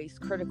always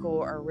critical,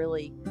 or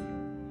really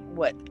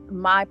what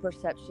my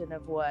perception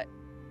of what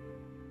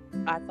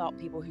I thought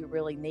people who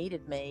really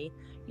needed me,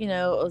 it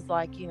was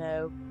like,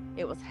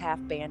 it was half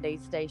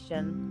Band-Aid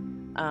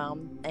station,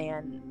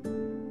 and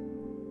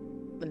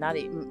not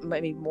even,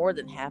 maybe more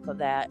than half of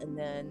that. And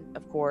then,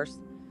 of course,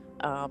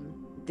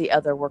 the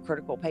other were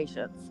critical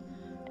patients.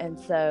 And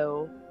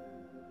so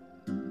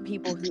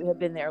people who had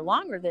been there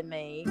longer than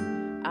me,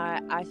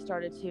 I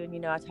started to,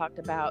 and I talked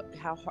about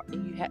how hard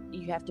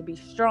you have to be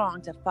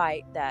strong to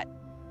fight that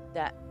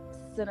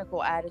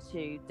cynical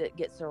attitude that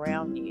gets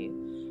around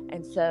you.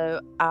 And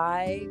so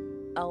I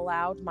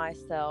allowed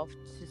myself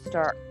to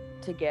start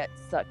to get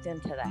sucked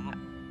into that.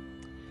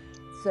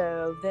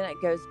 So then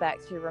it goes back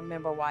to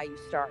remember why you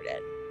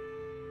started,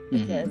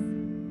 because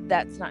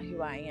that's not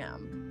who I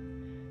am.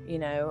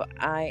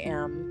 I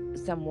am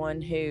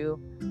someone who,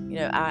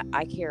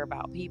 I care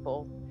about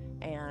people,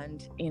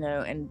 and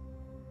and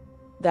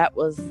that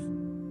was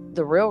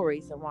the real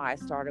reason why I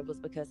started, was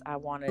because I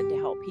wanted to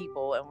help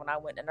people. And when I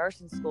went to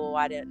nursing school,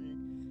 I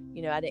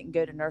didn't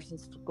go to nursing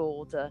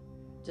school to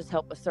just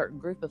help a certain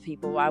group of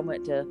people. I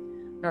went to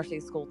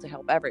nursing school to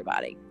help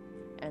everybody.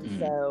 And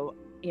so,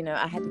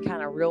 I had to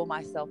kind of reel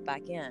myself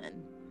back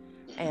in,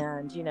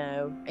 and,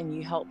 and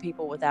you help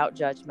people without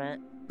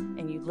judgment,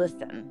 and you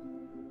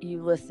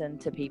listen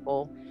to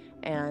people.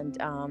 And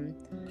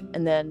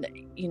then,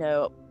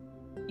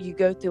 you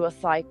go through a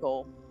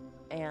cycle,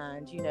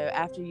 and,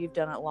 after you've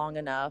done it long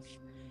enough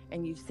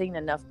and you've seen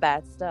enough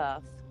bad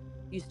stuff,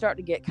 you start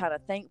to get kind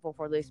of thankful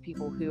for those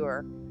people who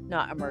are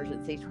not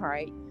emergencies,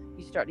 right?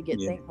 You start to get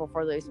thankful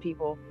for those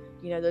people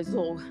those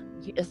little,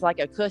 it's like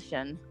a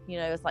cushion,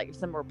 it's like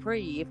some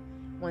reprieve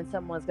when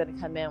someone's going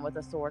to come in with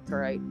a sore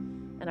throat.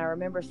 And I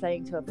remember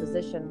saying to a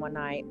physician one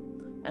night,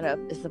 and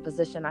it's a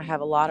physician I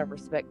have a lot of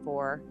respect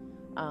for,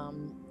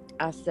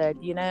 I said,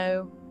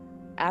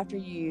 after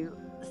you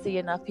see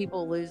enough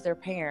people lose their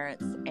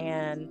parents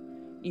and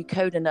you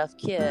code enough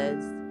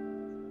kids,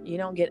 you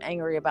don't get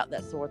angry about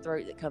that sore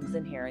throat that comes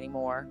in here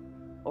anymore,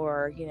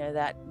 or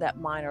that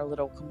minor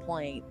little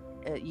complaint.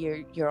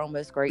 You're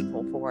almost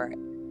grateful for it.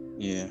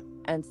 Yeah.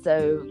 And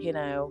so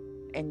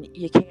and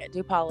you can't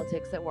do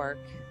politics at work.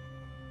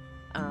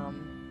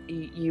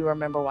 You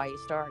remember why you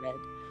started.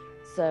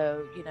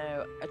 So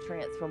a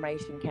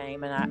transformation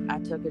came, and I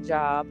took a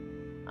job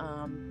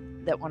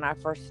that when I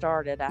first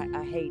started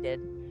I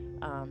hated,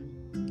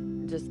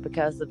 just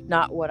because of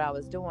not what I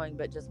was doing,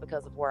 but just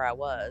because of where I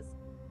was.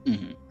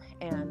 Mm-hmm.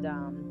 And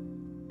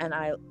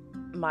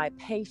my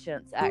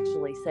patience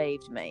actually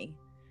saved me,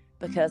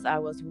 because I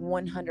was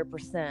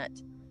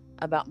 100%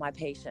 about my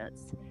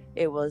patients.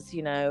 It was,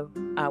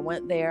 I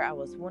went there, I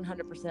was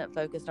 100%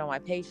 focused on my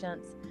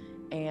patients,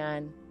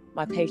 and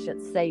my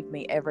patients saved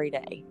me every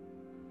day.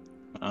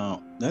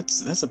 Oh,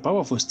 that's a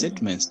powerful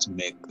statement to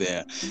make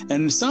there.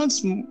 And it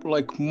sounds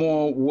like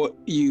more what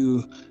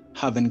you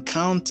have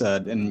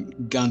encountered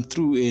and gone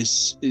through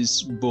is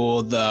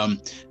both an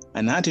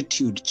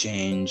attitude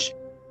change,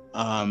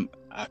 a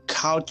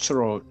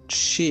cultural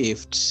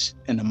shift,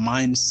 and a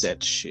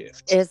mindset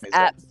shift. It's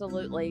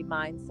absolutely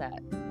mindset.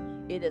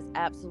 It is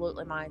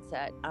absolutely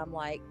mindset. I'm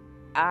like,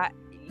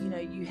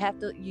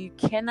 you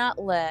cannot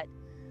let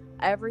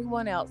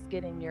everyone else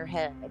get in your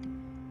head.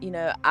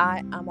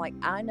 I'm like,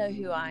 I know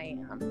who I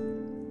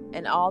am,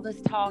 and all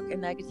this talk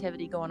and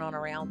negativity going on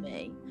around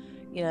me.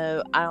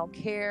 I don't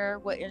care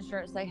what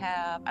insurance they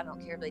have. I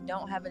don't care if they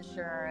don't have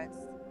insurance.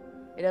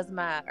 It doesn't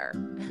matter.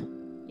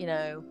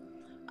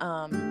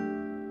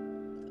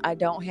 I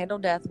don't handle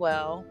death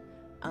well,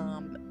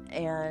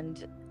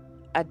 and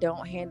I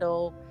don't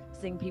handle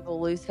seeing people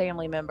lose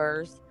family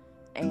members.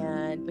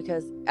 And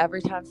because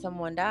every time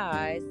someone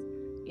dies,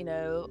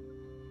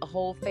 a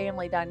whole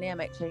family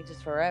dynamic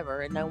changes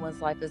forever, and no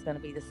one's life is going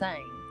to be the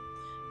same.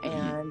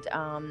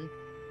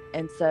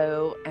 And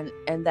so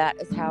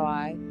that is how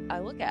I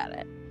look at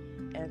it.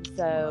 And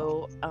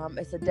so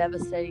it's a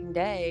devastating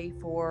day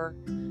for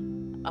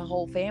a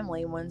whole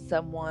family when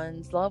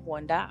someone's loved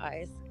one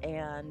dies.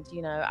 And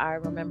I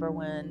remember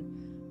when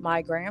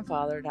my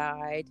grandfather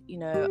died.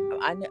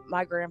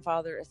 My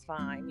grandfather is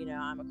fine.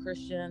 I'm a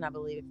Christian. I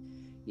believe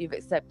you've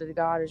accepted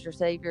God as your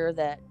Savior.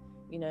 That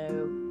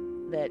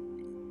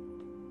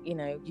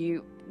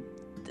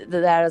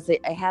that is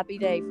a happy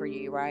day for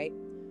you, right?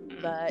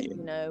 But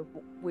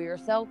we're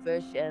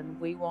selfish, and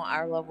we want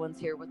our loved ones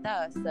here with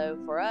us. So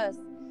for us,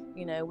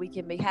 we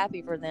can be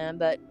happy for them,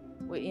 but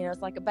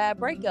it's like a bad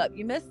breakup.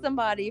 You miss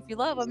somebody if you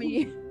love them,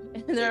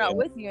 and they're not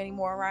with you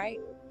anymore, right?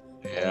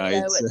 Yeah,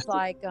 and so it's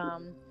like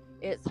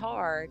it's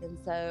hard. And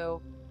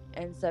so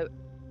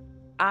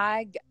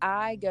I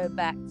go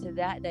back to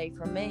that day.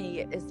 For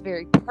me, it's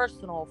very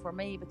personal for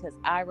me, because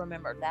I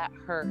remember that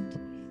hurt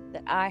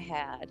that I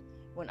had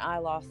when I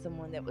lost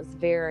someone that was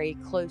very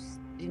close,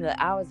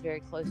 that I was very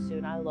close to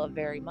and I love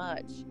very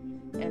much.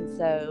 And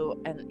so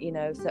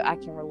I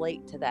can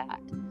relate to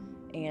that.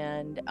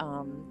 And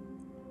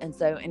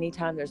so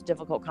anytime there's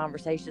difficult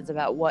conversations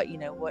about what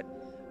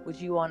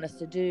would you want us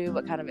to do,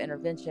 what kind of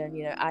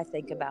intervention, I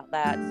think about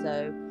that.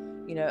 So,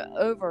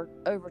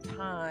 over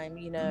time,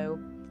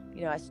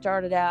 I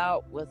started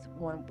out with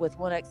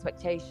one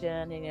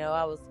expectation, and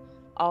I was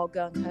all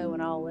gung-ho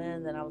and all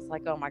in. Then I was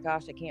like, oh my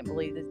gosh, I can't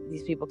believe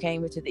these people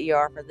came into the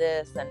ER for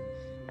this. And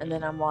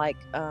then I'm like,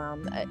 I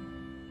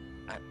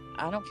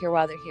don't care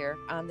why they're here.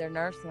 I'm their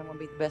nurse, and I'm going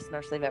to be the best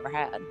nurse they've ever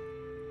had.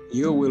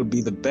 You will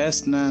be the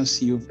best nurse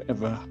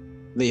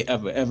they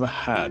ever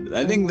had.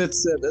 I think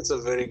that's a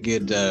very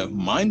good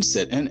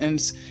mindset, and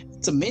it's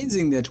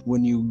amazing that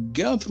when you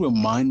go through a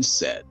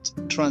mindset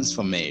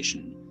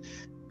transformation,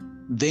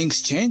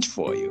 things change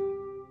for you.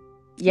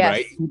 Yes.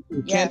 Right?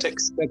 You can't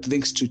expect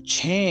things to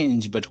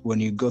change, but when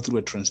you go through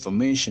a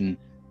transformation,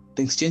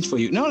 things change for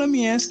you. Now, let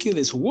me ask you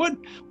this: what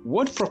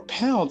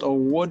propelled or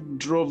what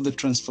drove the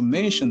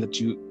transformation that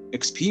you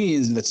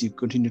experienced, that you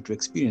continue to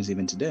experience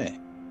even today?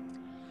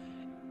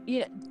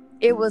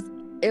 It was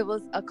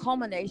a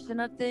culmination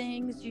of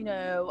things.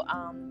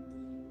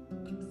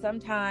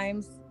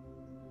 Sometimes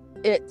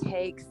it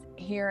takes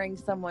hearing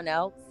someone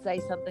else say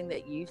something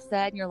that you've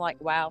said, and you're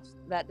like, wow,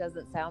 that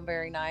doesn't sound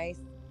very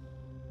nice.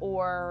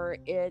 Or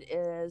it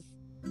is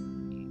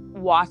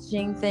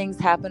watching things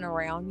happen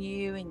around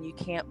you, and you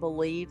can't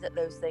believe that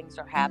those things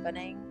are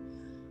happening.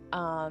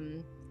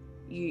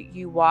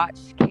 You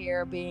watch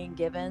care being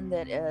given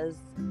that is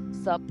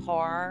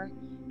subpar,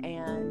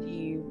 and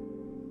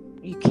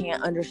you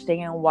can't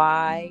understand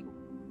why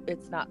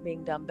it's not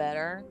being done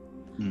better.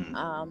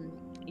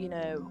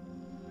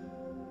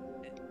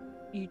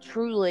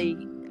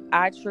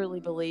 I truly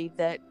believe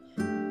that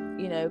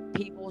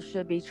people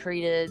should be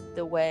treated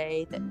the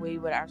way that we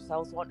would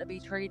ourselves want to be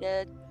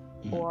treated,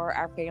 or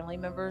our family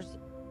members.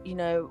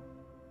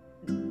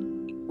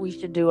 we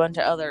should do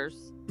unto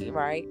others,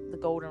 right? The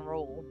golden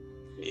rule.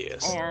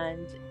 Yes.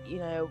 And,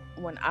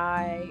 when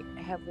I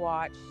have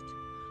watched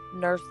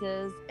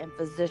nurses and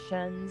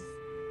physicians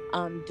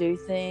do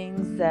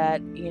things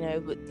that,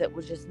 that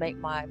would just make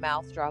my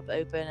mouth drop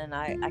open, and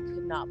I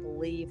could not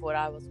believe what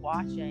I was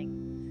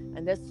watching.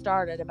 And this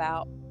started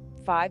about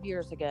 5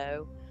 years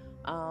ago.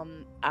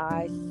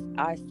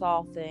 I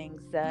saw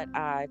things that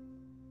I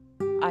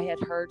had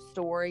heard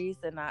stories,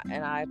 and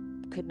I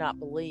could not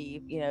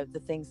believe,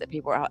 the things that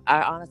people were.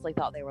 I honestly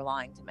thought they were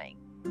lying to me.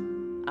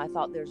 I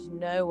thought there's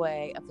no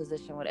way a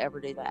physician would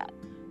ever do that.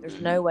 There's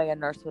no way a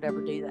nurse would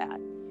ever do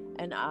that.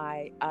 And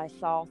I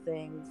saw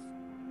things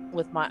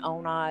with my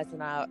own eyes,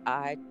 and I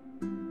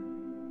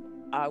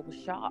was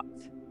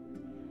shocked.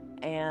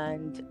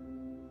 And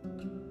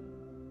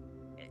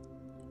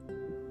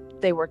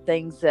they were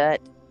things that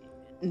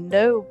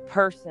no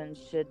person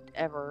should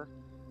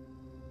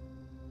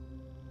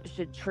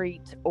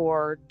treat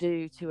or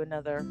do to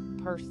another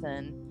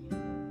person,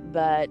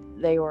 but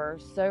they were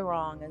so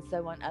wrong and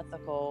so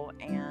unethical,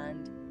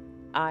 and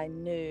I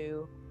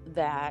knew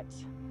that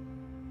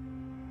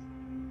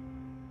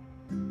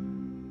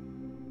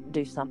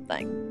do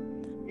something.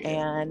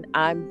 And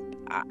I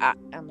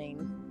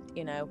mean,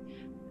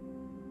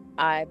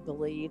 I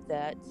believe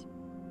that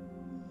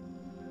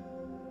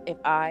if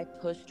I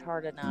pushed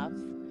hard enough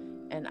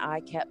and I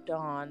kept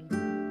on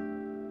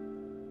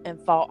and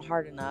fought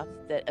hard enough,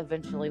 that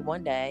eventually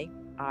one day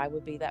I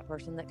would be that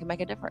person that can make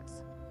a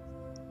difference.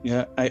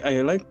 Yeah,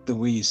 I like the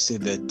way you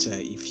said that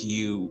if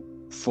you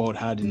fought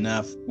hard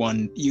enough,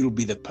 you'll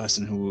be the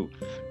person who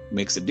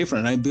makes a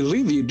difference. I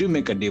believe you do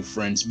make a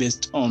difference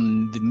based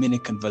on the many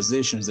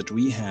conversations that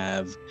we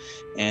have.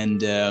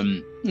 And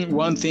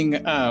one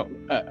thing I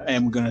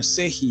am going to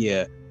say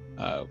here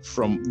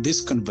from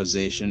this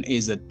conversation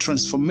is that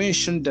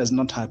transformation does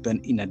not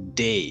happen in a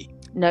day.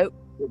 Nope,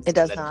 it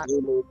does not. It's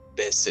a daily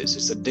basis.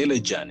 It's a daily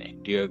journey.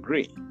 Do you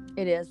agree?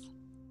 It is.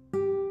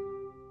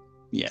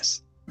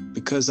 Yes,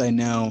 because I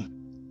know,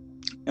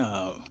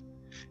 for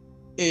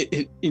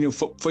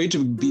you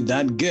to be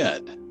that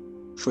good,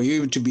 for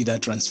you to be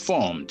that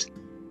transformed,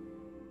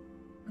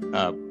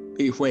 where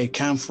I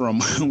come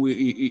from,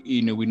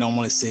 we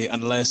normally say,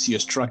 unless you're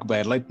struck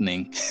by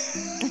lightning,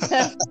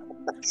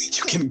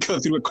 you can go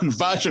through a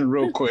conversion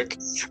real quick.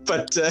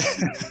 But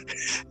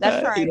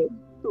that's right.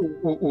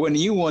 When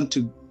you want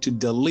to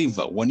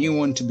deliver, when you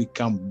want to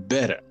become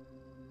better,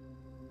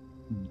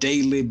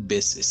 daily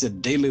basis, a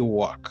daily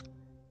work.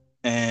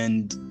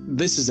 And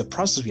this is the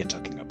process we are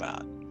talking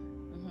about.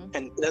 Mm-hmm.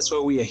 And that's why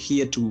we are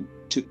here to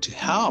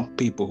help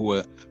people who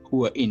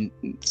are in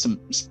some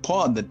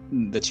spot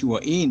that you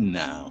are in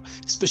now,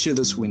 especially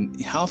those who are in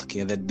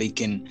healthcare, that they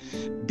can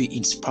be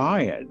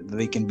inspired, that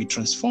they can be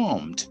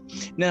transformed.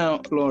 Now,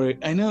 Lori,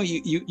 I know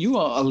you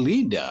are a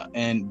leader,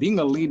 and being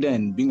a leader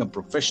and being a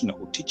professional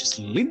who teaches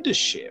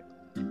leadership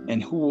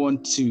and who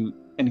want to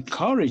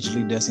encourage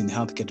leaders in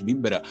healthcare to be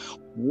better,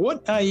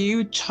 what are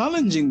you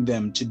challenging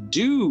them to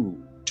do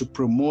to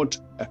promote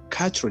a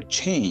cultural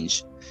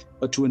change,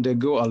 or to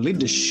undergo a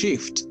leader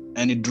shift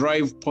and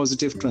drive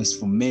positive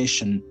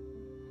transformation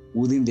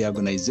within the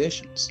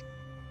organizations?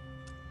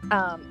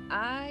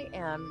 I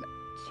am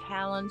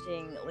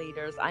challenging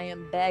leaders. I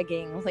am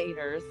begging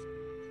leaders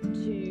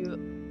to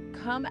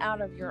come out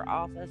of your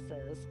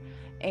offices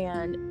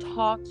and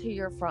talk to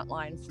your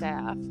frontline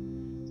staff,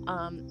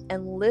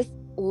 and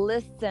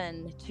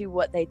listen to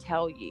what they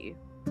tell you,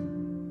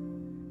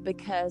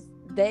 because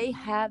they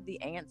have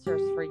the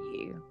answers for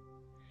you.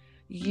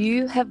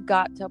 You have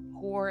got to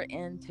pour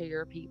into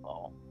your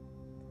people.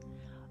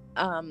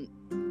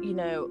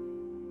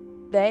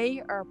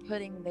 They are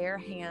putting their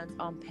hands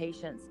on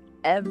patients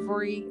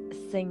every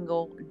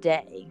single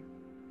day.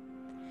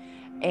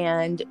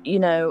 And,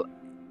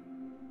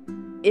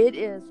 it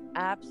is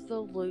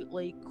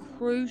absolutely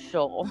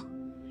crucial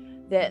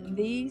that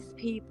these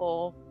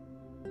people,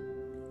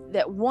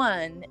 that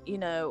one,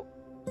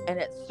 and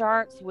it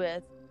starts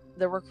with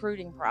the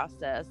recruiting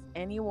process,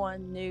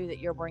 anyone new that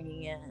you're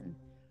bringing in,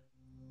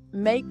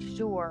 make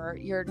sure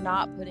you're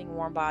not putting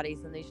warm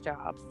bodies in these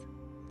jobs.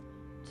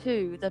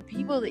 2, the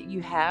people that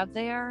you have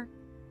there,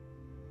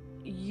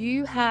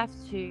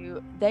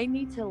 they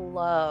need to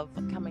love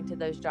coming to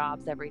those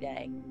jobs every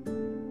day.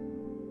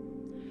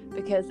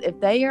 Because if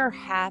they are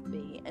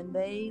happy and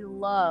they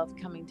love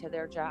coming to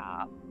their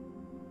job,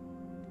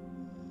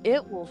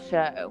 it will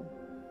show.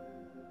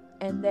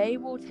 And they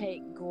will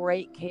take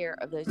great care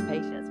of those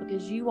patients,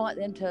 because you want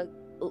them to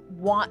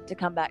want to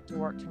come back to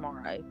work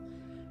tomorrow,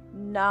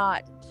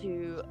 not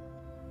to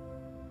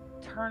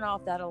turn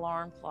off that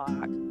alarm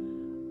clock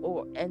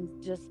and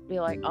just be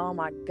like, oh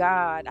my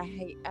God,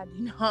 I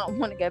do not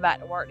want to go back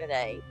to work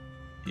today.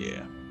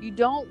 Yeah. You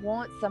don't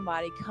want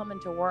somebody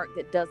coming to work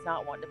that does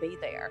not want to be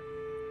there,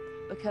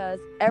 because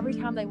every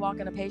time they walk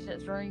in a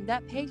patient's room,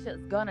 that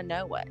patient's gonna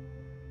know it.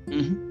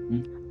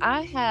 Mm-hmm.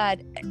 I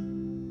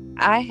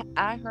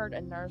heard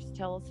a nurse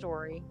tell a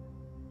story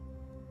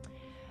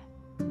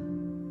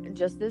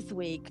just this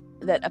week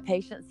that a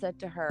patient said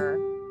to her,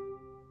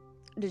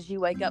 Did you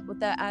wake up with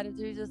that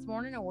attitude this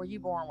morning, or were you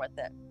born with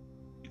it?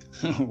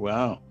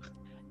 Wow.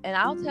 And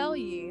I'll tell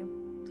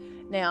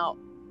you now,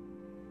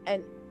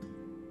 and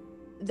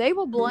they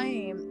will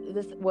blame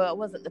this. Well, it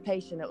wasn't the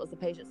patient, it was the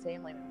patient's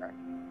family member.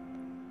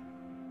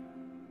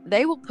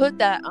 They will put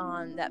that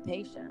on that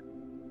patient.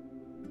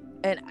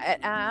 And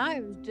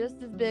I'm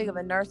just as big of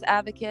a nurse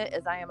advocate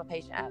as I am a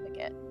patient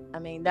advocate. I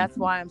mean, that's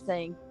why I'm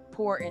saying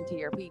pour into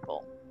your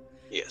people.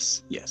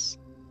 Yes, yes.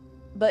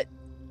 But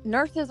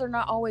nurses are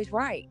not always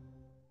right.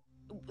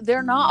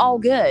 They're not all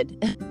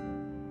good.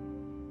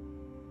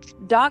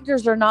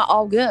 Doctors are not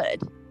all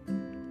good.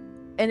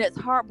 And it's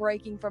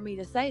heartbreaking for me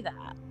to say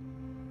that.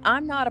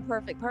 I'm not a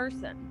perfect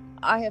person.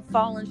 I have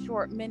fallen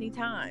short many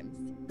times.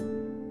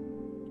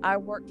 I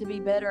work to be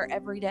better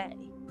every day.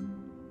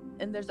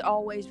 And there's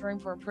always room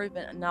for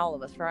improvement in all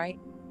of us, right?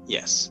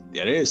 Yes,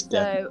 there is.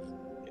 So,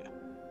 yeah.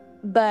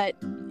 But,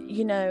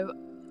 you know,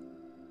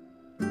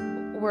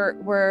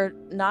 we're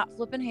not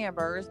flipping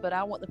hamburgers, but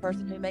I want the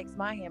person who makes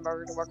my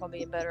hamburger to work on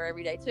being better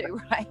every day too,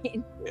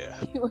 right? Yeah.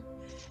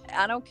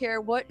 I don't care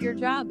what your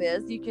job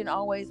is, you can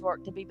always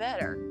work to be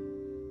better.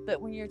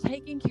 But when you're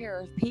taking care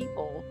of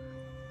people,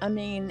 I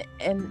mean,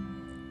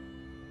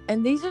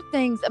 and these are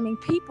things, I mean,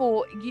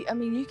 people, you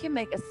can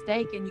make a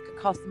mistake and you can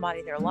cost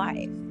somebody their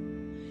life.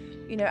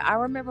 You know, I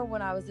remember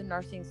when I was in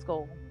nursing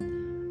school,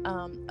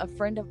 a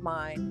friend of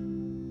mine,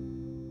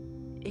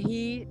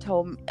 he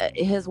told me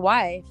his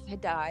wife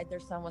had died. Their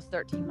son was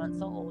 13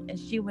 months old, and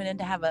she went in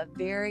to have a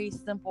very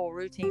simple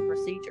routine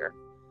procedure,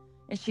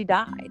 and she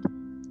died.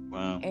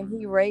 Wow. And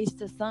he raised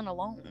his son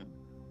alone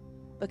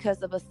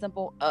because of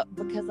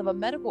a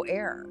medical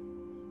error.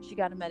 She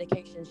got a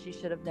medication she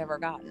should have never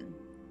gotten.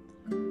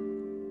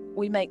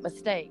 We make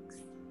mistakes.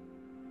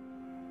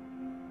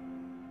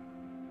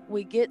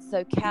 We get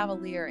so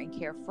cavalier and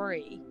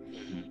carefree.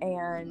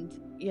 And,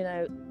 you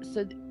know,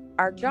 so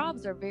our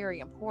jobs are very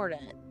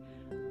important.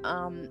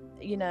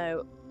 You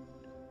know,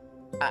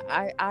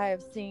 I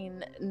have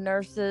seen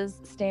nurses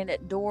stand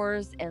at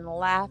doors and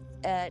laugh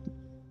at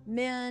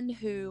men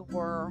who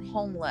were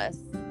homeless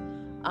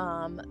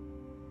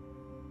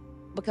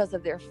because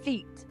of their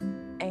feet,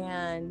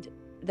 and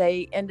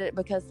they ended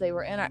because they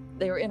were in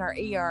our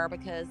ER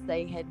because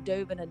they had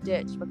dove in a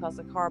ditch because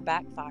the car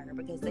backfired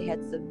because they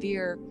had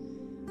severe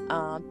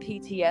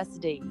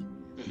PTSD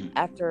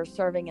after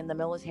serving in the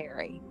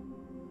military.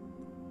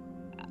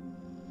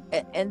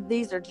 And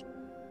this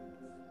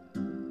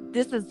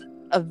is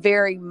a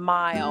very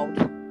mild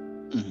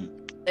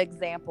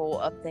example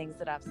of things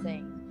that I've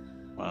seen.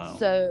 Wow.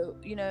 So,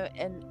 you know,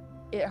 and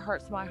it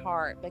hurts my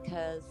heart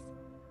because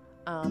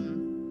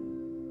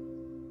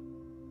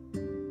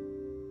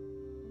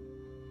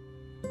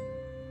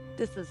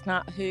this is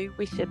not who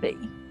we should be.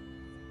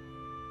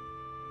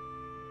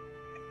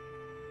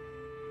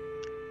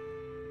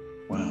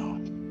 Wow.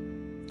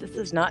 This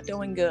is not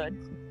doing good.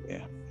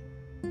 Yeah.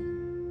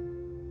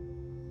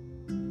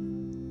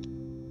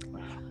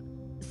 Wow.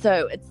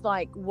 So it's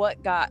like,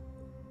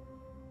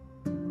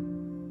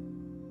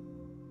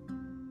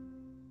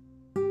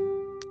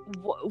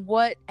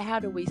 how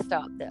do we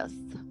stop this?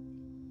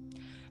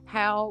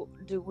 How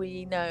do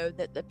we know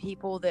that the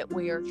people that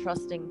we are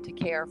trusting to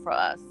care for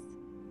us?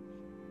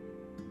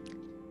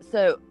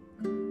 So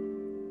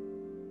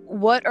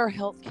what are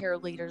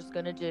healthcare leaders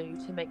going to do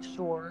to make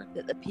sure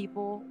that the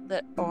people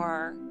that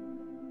are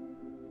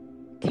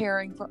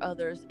caring for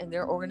others in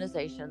their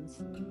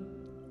organizations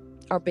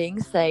are being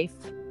safe,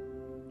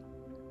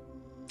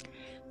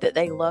 that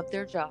they love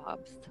their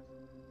jobs,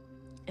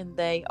 and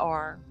they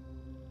are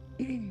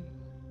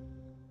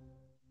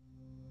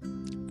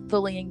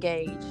fully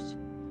engaged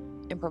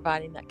in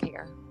providing that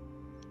care?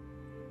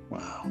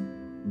 Wow.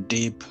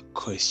 Deep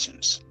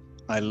questions.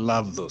 I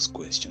love those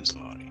questions,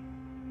 Lori.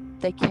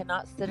 They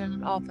cannot sit in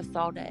an office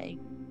all day.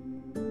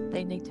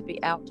 They need to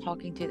be out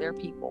talking to their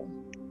people.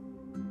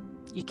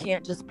 You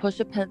can't just push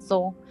a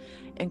pencil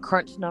and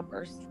crunch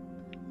numbers.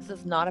 This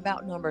is not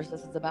about numbers.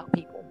 This is about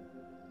people.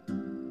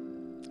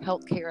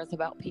 Healthcare is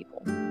about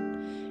people.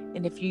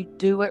 And if you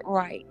do it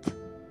right,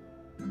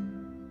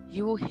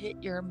 you will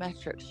hit your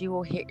metrics. You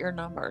will hit your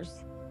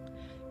numbers.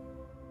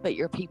 But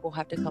your people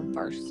have to come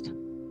first.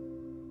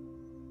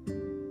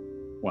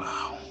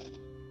 Wow.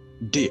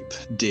 Deep,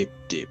 deep,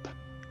 deep.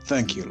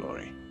 Thank you,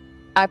 Lori.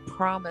 I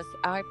promise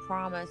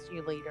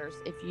you, leaders,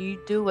 if you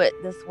do it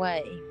this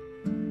way,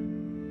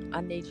 I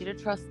need you to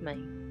trust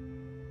me.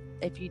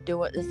 If you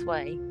do it this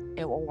way,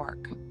 it will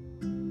work.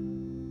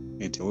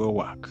 It will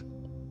work.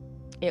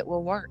 It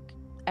will work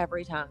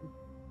every time.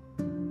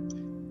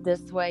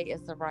 This way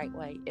is the right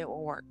way. It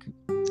will work.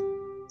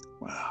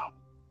 Wow.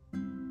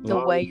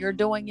 The way you're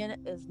doing it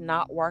is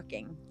not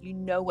working. You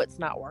know it's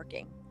not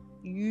working.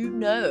 You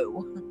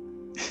know.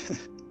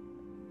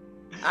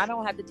 I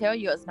don't have to tell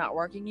you it's not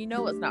working. You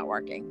know it's not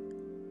working.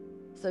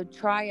 So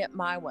try it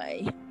my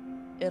way.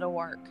 It'll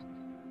work.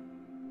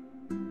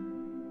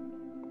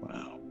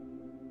 Wow.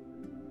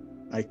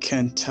 I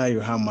can't tell you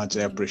how much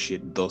I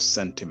appreciate those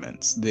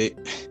sentiments. The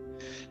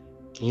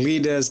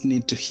leaders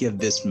need to hear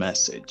this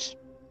message.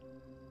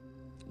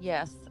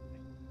 Yes.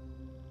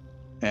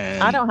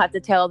 And I don't have to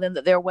tell them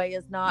that their way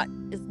is not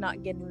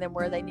getting them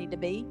where they need to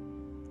be,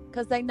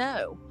 because they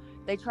know.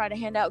 They try to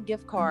hand out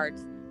gift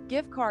cards.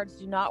 Gift cards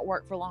do not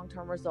work for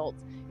long-term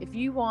results. If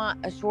you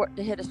want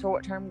to hit a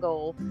short-term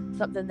goal,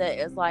 something that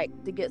is like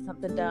to get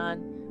something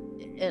done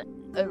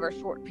over a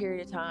short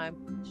period of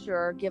time,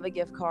 sure, give a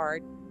gift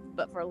card.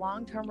 But for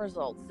long-term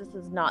results, this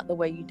is not the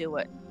way you do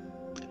it.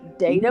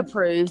 Data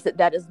proves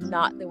that is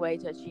not the way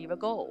to achieve a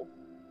goal.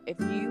 If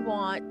you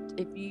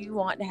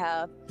want to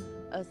have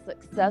a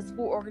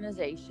successful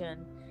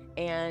organization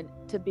and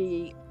to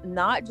be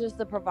not just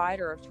the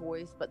provider of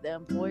choice, but the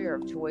employer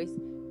of choice,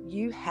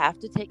 you have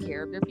to take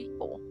care of your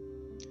people.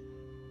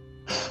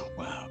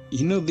 Wow.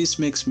 This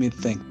makes me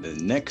think the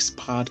next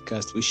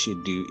podcast we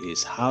should do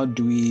is how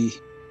do we,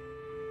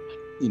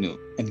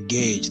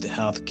 engage the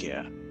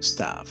healthcare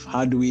staff?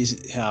 How do we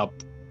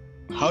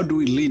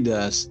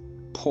leaders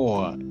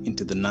pour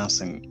into the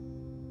nursing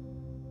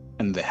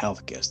and the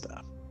healthcare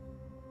staff?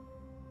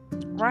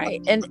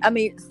 Right. And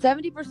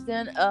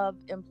 70% of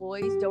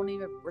employees don't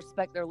even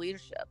respect their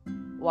leadership.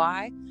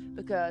 Why?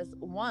 Because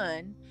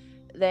one,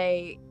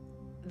 they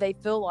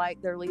feel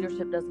like their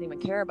leadership doesn't even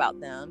care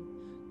about them.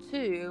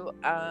 Two,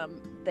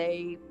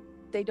 they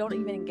don't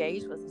even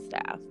engage with the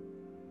staff.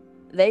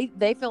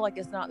 They feel like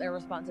it's not their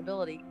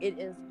responsibility. It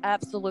is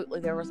absolutely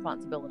their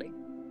responsibility.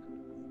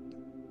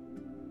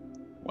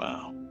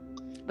 Wow.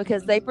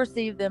 Because they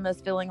perceive them as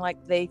feeling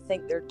like they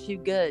think they're too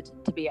good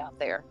to be out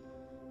there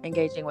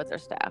engaging with their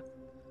staff.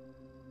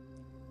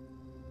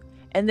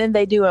 And then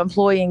they do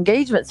employee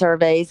engagement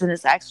surveys, and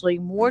it's actually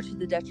more to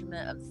the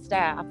detriment of the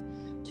staff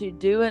to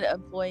do an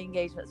employee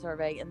engagement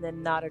survey and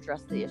then not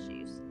address the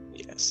issues.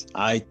 Yes,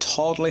 I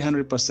totally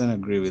 100%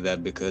 agree with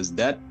that, because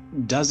that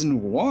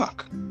doesn't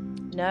work.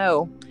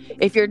 No.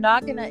 If you're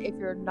not gonna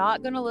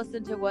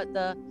listen to what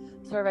the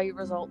survey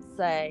results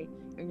say,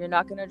 and you're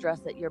not gonna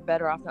address it, you're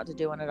better off not to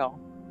do it at all.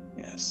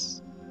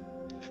 Yes.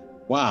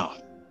 Wow.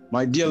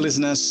 My dear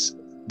listeners,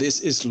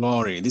 this is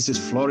Lori. This is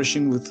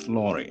Flourishing with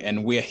Lori,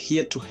 and we're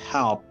here to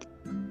help,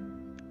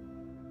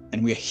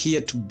 and we're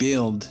here to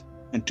build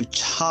and to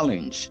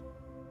challenge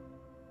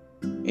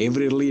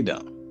every leader,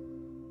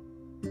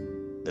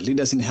 the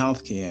leaders in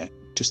healthcare,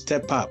 to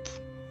step up,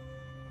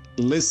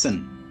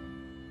 listen,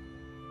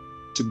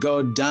 to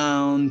go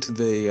down to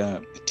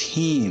the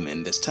team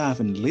and the staff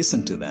and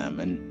listen to them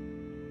and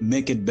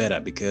make it better.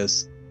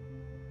 Because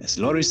as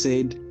Lori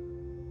said,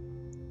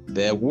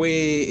 the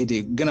way it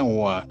is gonna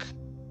work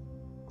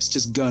is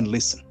just go and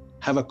listen,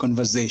 have a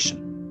conversation,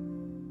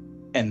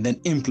 and then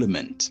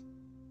implement.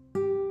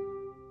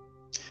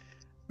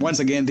 Once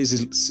again, this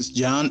is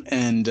John,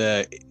 and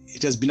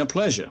it has been a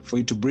pleasure for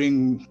you to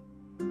bring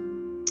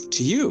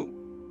to you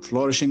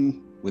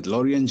Flourishing with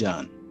Lori and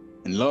John.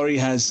 And Lori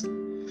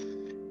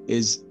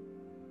is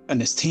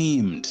an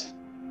esteemed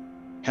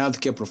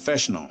healthcare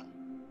professional,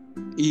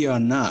 ER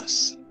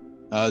nurse,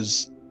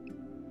 has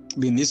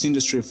been in this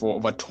industry for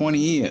over 20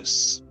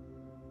 years.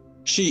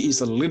 She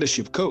is a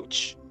leadership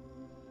coach,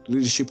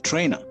 leadership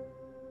trainer,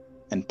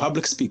 and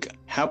public speaker,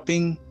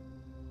 helping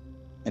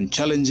and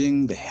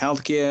challenging the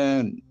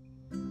healthcare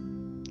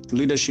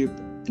leadership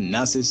and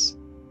nurses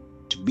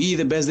to be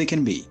the best they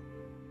can be.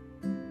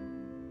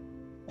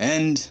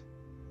 And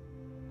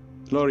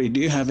Lori, do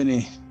you have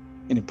any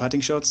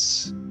parting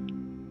shots?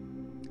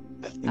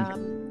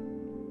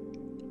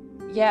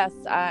 Yes,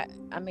 I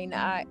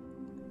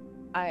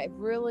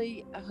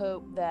really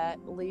hope that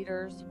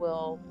leaders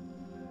will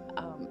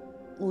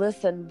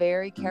listen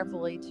very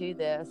carefully to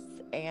this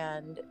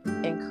and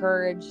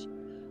encourage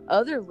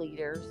other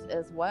leaders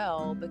as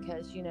well,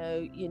 because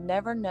you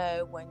never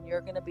know when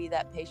you're going to be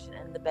that patient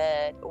in the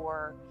bed,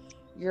 or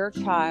your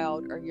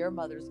child or your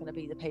mother's going to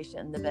be the patient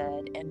in the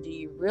bed. And do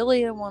you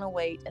really want to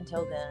wait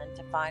until then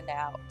to find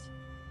out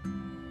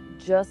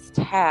just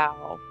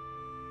how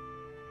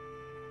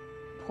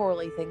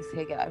poorly things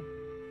could go?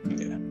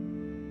 Yeah.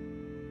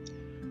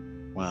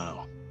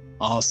 Wow.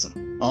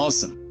 Awesome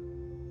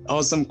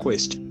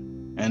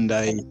question. And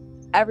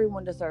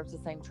everyone deserves the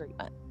same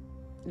treatment.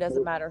 It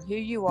doesn't matter who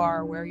you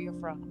are, where you're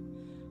from.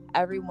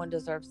 Everyone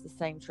deserves the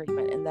same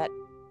treatment, and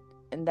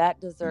they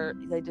deserve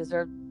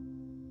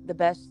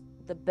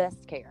the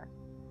best care.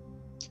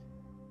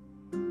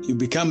 You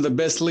become the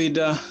best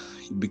leader,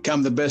 you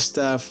become the best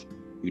staff,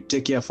 you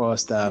take care of our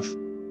staff,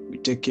 you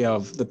take care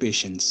of the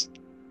patients,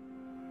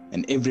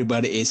 and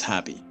everybody is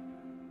happy.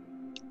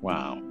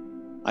 Wow.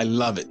 I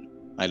love it.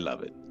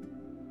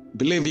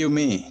 Believe you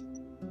me,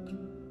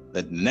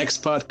 that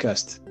next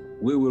podcast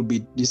we will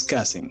be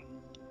discussing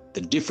the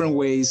different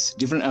ways,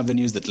 different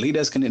avenues that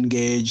leaders can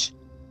engage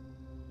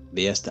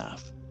their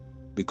staff,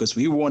 because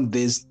we want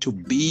this to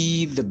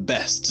be the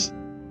best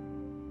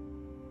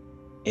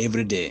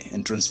every day.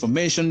 And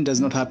transformation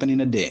does not happen in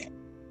a day.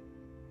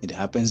 It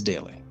happens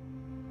daily.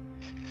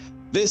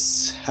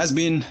 This has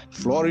been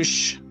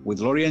Flourish with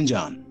Lori and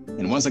John.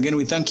 And once again,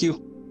 we thank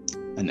you.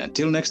 And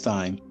until next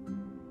time,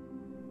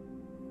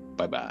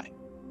 bye-bye.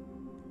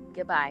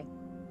 Goodbye.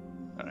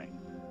 All right.